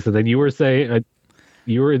embodied this. And then you were saying,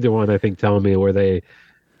 you were the one, I think, telling me where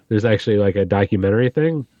there's actually like a documentary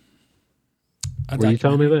thing. Were you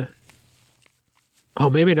telling me that? Oh,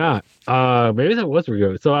 maybe not. Maybe that was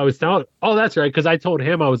Rigo. So I was telling. Oh, that's right. Because I told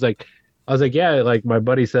him I was like, yeah, like my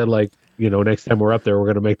buddy said, like next time we're up there, we're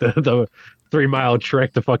gonna make the 3 mile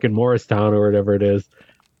trek to fucking Morristown or whatever it is,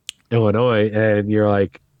 Illinois. And you're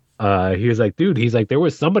like, he was like, dude, he's like, there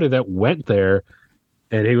was somebody that went there,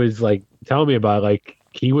 and he was like telling me about like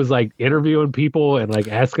he was like interviewing people and like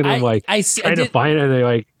asking them like trying to find it. And they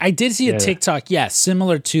like I did see a TikTok,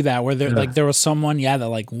 similar to that, where there like there was someone that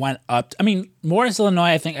like went up. I mean, Morris, Illinois.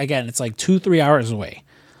 I think again, it's like 2-3 hours away.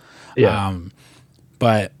 Yeah.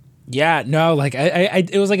 But yeah, no, like I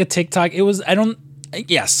it was like a TikTok. It was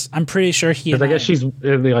Yes, I'm pretty sure he. Because I guess she's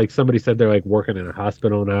and they, like somebody said they're like working in a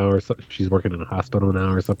hospital now, or she's working in a hospital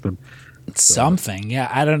now or something. Something, yeah.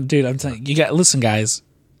 I don't, dude. I'm telling you, listen, guys.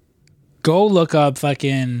 Go look her up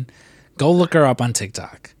on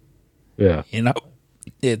TikTok. Yeah,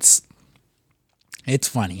 it's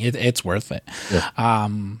funny. It's worth it. Yeah.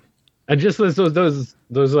 And just those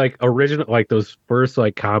like original, like those first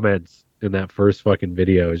like comments in that first fucking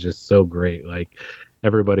video is just so great. Like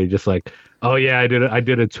everybody just like, oh yeah, I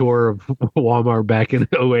did a tour of Walmart back in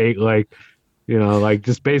 2008, like like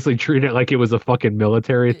just basically treat it like it was a fucking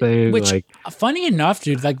military thing. Which, like, funny enough,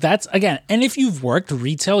 dude, like that's again, and if you've worked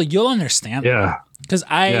retail, you'll understand. Yeah. Because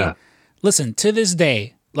listen, to this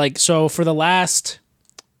day, like, so for the last,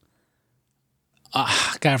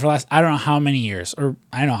 I don't know how many years, or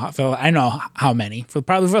I know how many,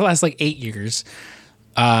 probably for the last like 8 years,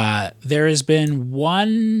 there has been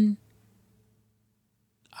one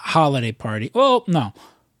holiday party. Well, no,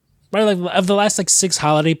 right, like of the last like 6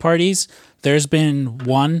 holiday parties, there's been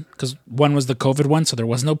one, because one was the COVID one, so there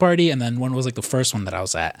was no party, and then one was like the first one that I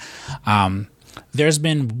was at. There's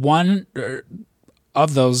been one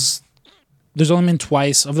of those. There's only been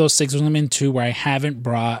twice of those 6. There's only been 2 where I haven't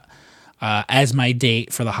brought as my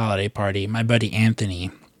date for the holiday party my buddy Anthony.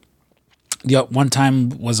 The one time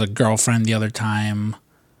was a girlfriend. The other time,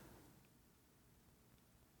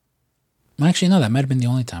 actually, no, that might have been the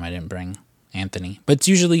only time I didn't bring Anthony. But it's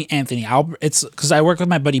usually Anthony. It's because I work with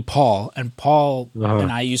my buddy Paul, and Paul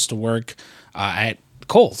and I used to work at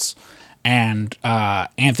Kohl's. And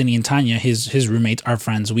Anthony and Tanya, his roommates, are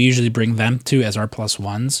friends. We usually bring them too as our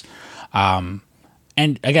 +1s.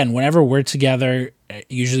 And again, whenever we're together,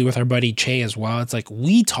 usually with our buddy Che as well, it's like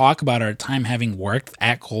we talk about our time having worked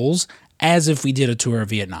at Kohl's as if we did a tour of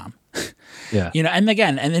Vietnam. Yeah. And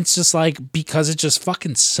again, and it's just like, because it just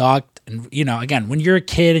fucking sucked. And, again, when you're a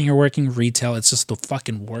kid and you're working retail, it's just the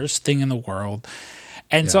fucking worst thing in the world.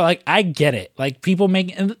 And so, like, I get it. Like, people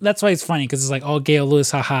make, and that's why it's funny, because it's like, oh, Gail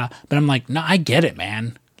Lewis, haha. But I'm like, no, I get it,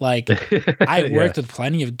 man. Like, I worked with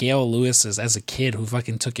plenty of Gail Lewises as a kid who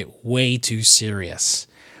fucking took it way too serious.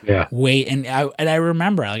 Yeah. And I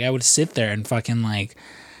remember, like, I would sit there and fucking, like,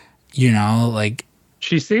 like.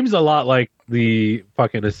 She seems a lot like the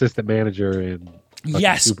fucking assistant manager in.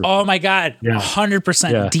 Yes. Oh my God.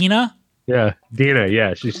 100%. Yeah. Dina. Yeah. Dina.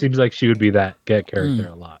 Yeah. She seems like she would be that character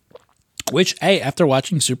a lot. Which, hey, after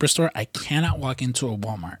watching Superstore, I cannot walk into a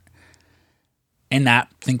Walmart and not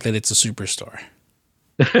think that it's a Superstore.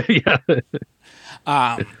 Yeah.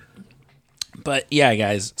 But yeah,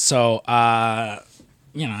 guys. So, I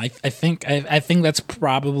think that's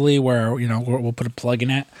probably where, we'll put a plug in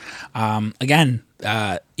it. Again,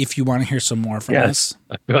 if you want to hear some more from us.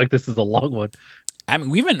 I feel like this is a long one. I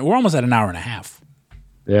mean, we're almost at an hour and a half.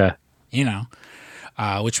 Yeah.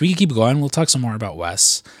 Which we can keep going. We'll talk some more about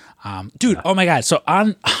Wes. Dude, oh my God. So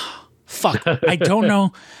fuck, I don't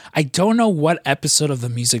know what episode of the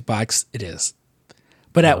Music Box it is,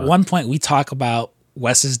 but at one point we talk about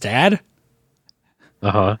Wes's dad.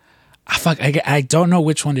 Fuck, I don't know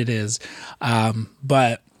which one it is.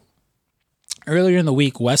 But earlier in the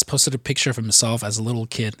week, Wes posted a picture of himself as a little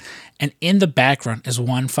kid, and in the background is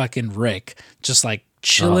one fucking Rick just like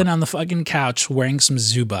chilling on the fucking couch wearing some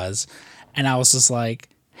Zubaz. And I was just like,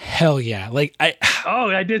 hell yeah. Like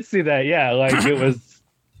I did see that. Yeah. Like it was,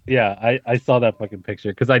 yeah, I saw that fucking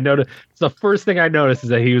picture because I noticed the first thing I noticed is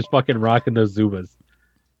that he was fucking rocking those Zubaz.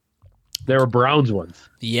 They were Browns ones.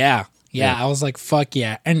 Yeah. I was like, fuck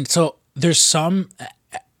yeah. And so there's some,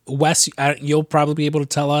 Wes, you'll probably be able to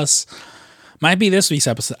tell us, might be this week's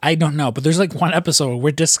episode. I don't know. But there's like one episode where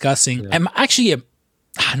we're discussing,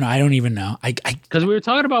 no, I don't even know. Because we were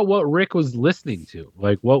talking about what Rick was listening to.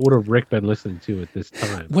 Like, what would have Rick been listening to at this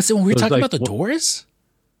time? What's it when we were talking about the Doors?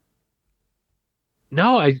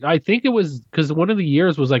 No, I think it was because one of the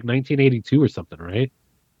years was like 1982 or something, right?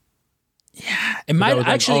 Yeah, it might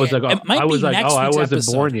actually. It might be next week's I wasn't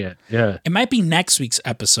episode. Born yet. Yeah, it might be next week's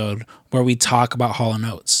episode where we talk about Hall &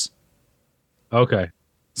 Oates. Okay.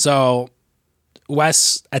 So,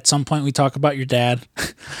 Wes, at some point we talk about your dad.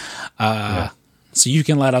 So you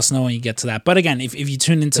can let us know when you get to that. But again, if you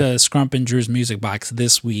tune into Scrump and Drew's Music Box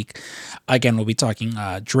this week, again, we'll be talking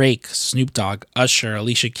Drake, Snoop Dogg, Usher,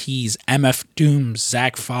 Alicia Keys, MF Doom,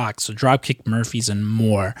 Zach Fox, Dropkick Murphys, and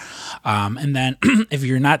more. And then if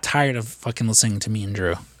you're not tired of fucking listening to me and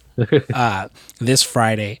Drew, this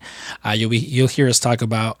Friday, you'll hear us talk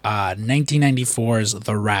about 1994's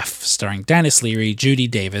The Ref, starring Dennis Leary, Judy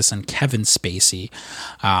Davis, and Kevin Spacey.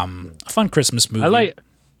 A fun Christmas movie.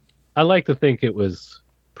 I like to think it was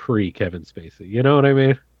pre Kevin Spacey. You know what I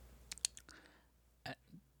mean?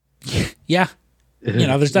 Yeah,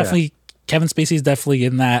 there's definitely Kevin Spacey's definitely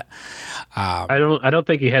in that. I don't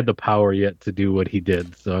think he had the power yet to do what he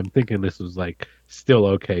did. So I'm thinking this was like still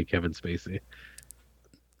okay, Kevin Spacey.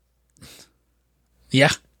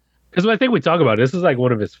 Yeah, because I think we talk about it, this is like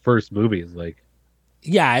one of his first movies. Like,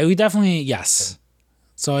 yeah, we definitely yes.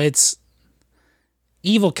 So it's.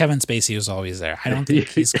 Evil Kevin Spacey was always there. I don't think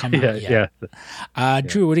he's come out yet. Yeah.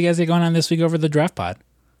 Drew, what do you guys got going on this week over the Draft Pod?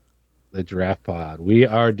 The Draft Pod. We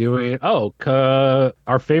are doing our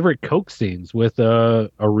favorite Coke scenes with a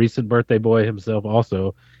recent birthday boy himself,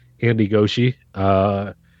 also Andy Goshi.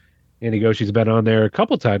 Andy Goshi's been on there a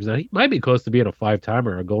couple times now. He might be close to being a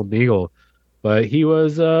 5-timer, a Golden Eagle, but he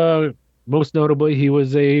was most notably he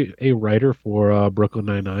was a writer for Brooklyn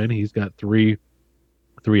Nine-Nine. He's got three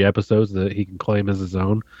episodes that he can claim as his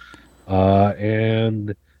own,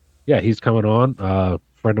 and yeah, he's coming on.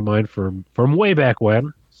 Friend of mine from way back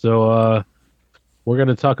when. So we're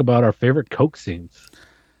gonna talk about our favorite Coke scenes,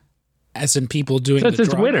 as in people doing. Since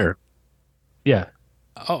it's winter. Yeah.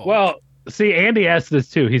 Oh well, see, Andy asked this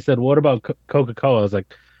too. He said, "What about Coca-Cola?" I was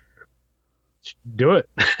like, "Do it."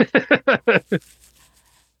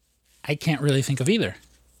 I can't really think of either.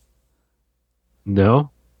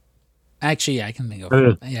 No. Actually, yeah, I can think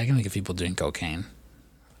of people doing cocaine.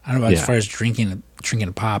 I don't know as far as drinking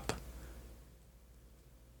a pop.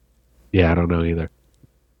 Yeah, I don't know either.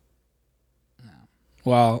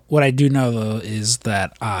 Well, what I do know though is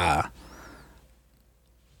that I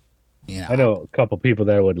know a couple people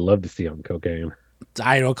that I would love to see on cocaine.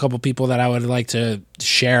 I know a couple people that I would like to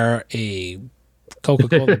share a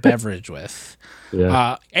Coca-Cola beverage with.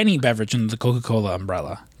 Yeah. Any beverage in the Coca-Cola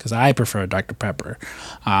umbrella, because I prefer Dr. Pepper.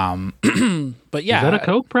 But yeah. Is that a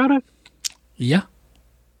Coke product? Yeah.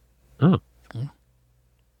 Oh.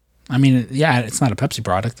 I mean, yeah, it's not a Pepsi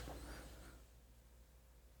product.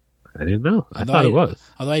 I didn't know. I thought it was.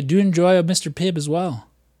 Although I do enjoy a Mr. Pibb as well.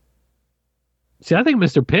 See, I think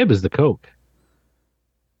Mr. Pibb is the Coke.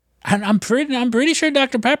 And I'm pretty sure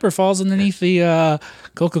Dr. Pepper falls underneath the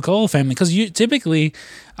Coca-Cola family, because you typically,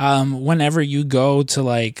 whenever you go to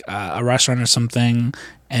like a restaurant or something,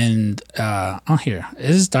 and here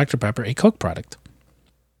is Dr. Pepper a Coke product?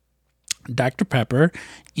 Dr. Pepper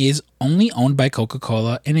is only owned by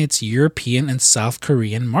Coca-Cola in its European and South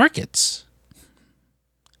Korean markets.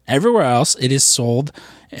 Everywhere else, it is sold.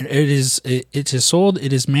 It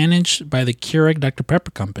is managed by the Keurig Dr.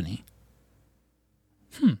 Pepper company.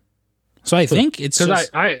 So I think it's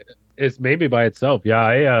just... it's maybe by itself.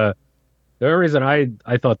 Yeah, the only reason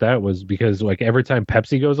I thought that was because like every time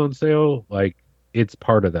Pepsi goes on sale, like it's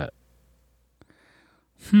part of that.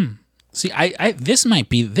 See, this might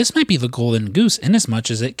be the golden goose in as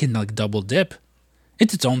much as it can like double dip.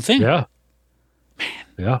 It's its own thing. Yeah. Man.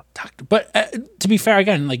 Yeah. But to be fair,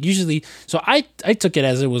 again, like usually, so I took it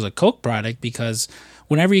as it was a Coke product, because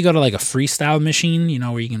whenever you go to like a freestyle machine,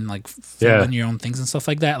 where you can like fill in your own things and stuff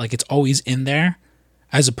like that, like it's always in there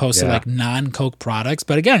as opposed to like non-Coke products.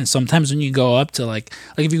 But again, sometimes when you go up to like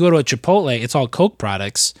if you go to a Chipotle, it's all Coke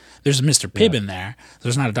products. There's a Mr. Pibb in there.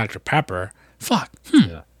 There's not a Dr. Pepper. Fuck.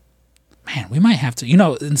 Yeah. Man, we might have to, in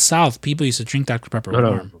the South, people used to drink Dr. Pepper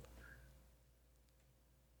warm.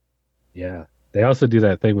 Yeah. They also do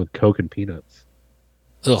that thing with Coke and peanuts.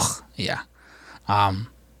 Ugh. Yeah.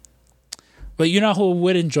 But you know who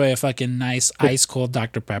would enjoy a fucking nice ice cold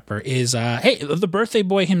Dr. Pepper is the birthday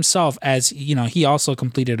boy himself, as he also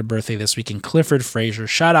completed a birthday this weekend. Clifford Frazier.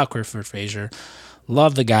 Shout out Clifford Frazier.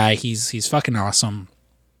 Love the guy. He's fucking awesome.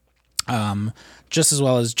 Just as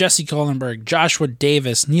well as Jesse Kohlenberg, Joshua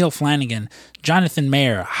Davis, Neil Flanagan, Jonathan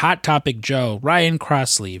Mayer, Hot Topic Joe, Ryan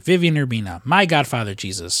Crossley, Vivian Urbina, My Godfather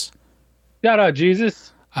Jesus. Shout out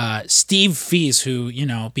Jesus. Steve Fees, who,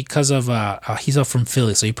 because of, he's up from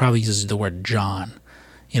Philly, so he probably uses the word John,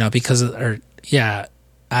 because of, I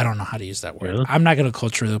don't know how to use that word. Yeah. I'm not going to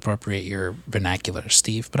culturally appropriate your vernacular,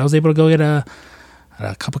 Steve, but I was able to go get a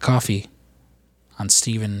cup of coffee on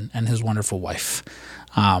Steve and his wonderful wife.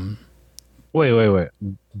 Wait.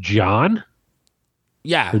 John?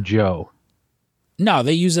 Yeah. Or Joe? No,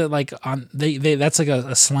 they use it like on, they that's like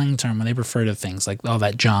a slang term when they refer to things like, oh,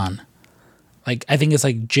 that John. Like I think it's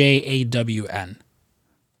like JAWN.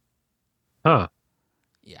 Huh.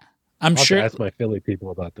 Yeah, I'm I'll sure. have to ask my Philly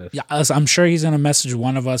people about this. Yeah, I'm sure he's gonna message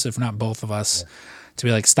one of us, if not both of us, to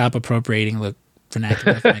be like, stop appropriating the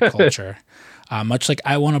vernacular of my culture. Much like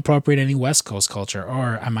I won't appropriate any West Coast culture,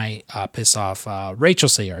 or I might piss off Rachel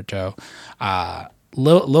Sayarto,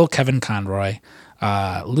 Lil Kevin Conroy,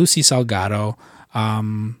 Lucy Salgado,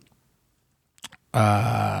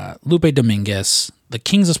 Lupe Dominguez, the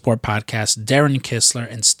Kings of Sport podcast, Darren Kistler,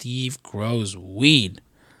 and Steve Grows Weed.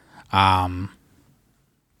 Yeah,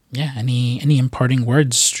 any imparting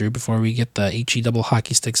words, Drew, before we get the HE double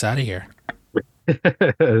hockey sticks out of here?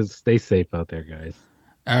 Stay safe out there, guys.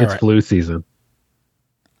 All it's right. flu season.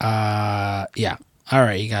 Yeah. All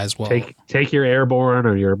right, you guys. Well, take your airborne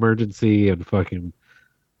or your emergency and fucking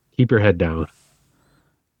keep your head down.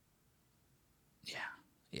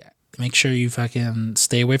 Yeah. Make sure you fucking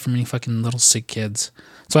stay away from any fucking little sick kids.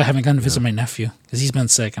 So I haven't gone to visit my nephew because he's been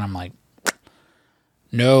sick, and I'm like,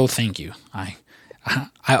 no, thank you.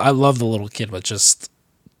 I love the little kid, but just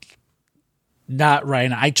not right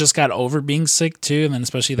now. I just got over being sick too, and then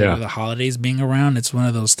especially the holidays being around. It's one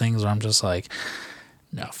of those things where I'm just like,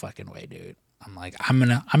 no fucking way, dude. I'm like, I'm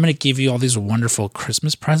gonna give you all these wonderful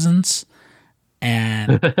Christmas presents,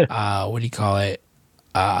 and what do you call it?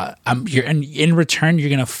 In return, you're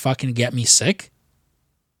gonna fucking get me sick.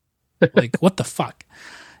 Like, what the fuck?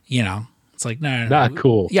 You know, it's like, no, Not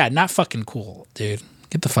cool. Yeah, not fucking cool, dude.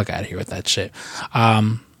 Get the fuck out of here with that shit.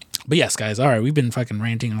 But yes, guys. All right, we've been fucking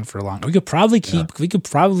ranting on for long. We could probably keep. We could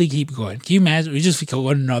probably keep going. Can you imagine? We go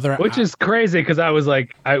another. Which is crazy because I was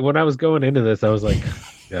like, when I was going into this, I was like,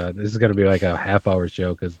 this is gonna be like a half-hour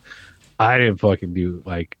show because I didn't fucking do,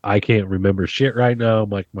 like, I can't remember shit right now.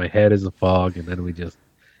 Like, my head is a fog, and then we're good.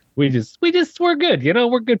 You know,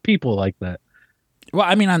 we're good people like that. Well,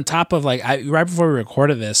 I mean, on top of like, right before we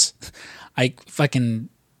recorded this, I fucking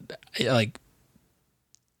like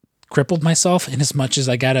crippled myself in as much as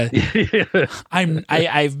I gotta.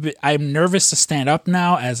 I'm nervous to stand up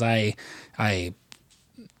now as I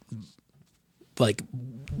like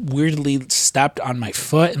weirdly stepped on my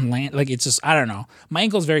foot and land. Like, it's just, I don't know. My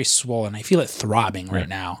ankle's very swollen. I feel it throbbing right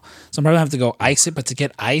now. So I'm probably gonna have to go ice it. But to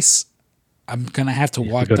get ice, I'm gonna have to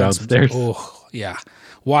walk downstairs. Oh yeah.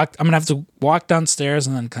 I'm gonna have to walk downstairs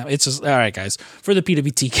and then come. It's just, all right, guys. For the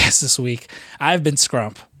PWT cast this week, I've been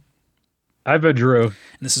Scrump. I've been Drew. And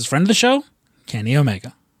this is friend of the show, Kenny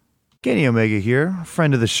Omega. Kenny Omega here,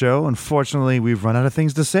 friend of the show. Unfortunately, we've run out of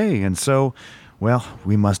things to say, and so, well,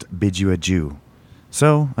 we must bid you adieu.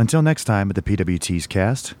 So, until next time at the PWT's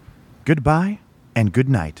cast, goodbye and good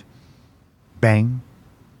night. Bang,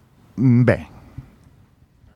 bang.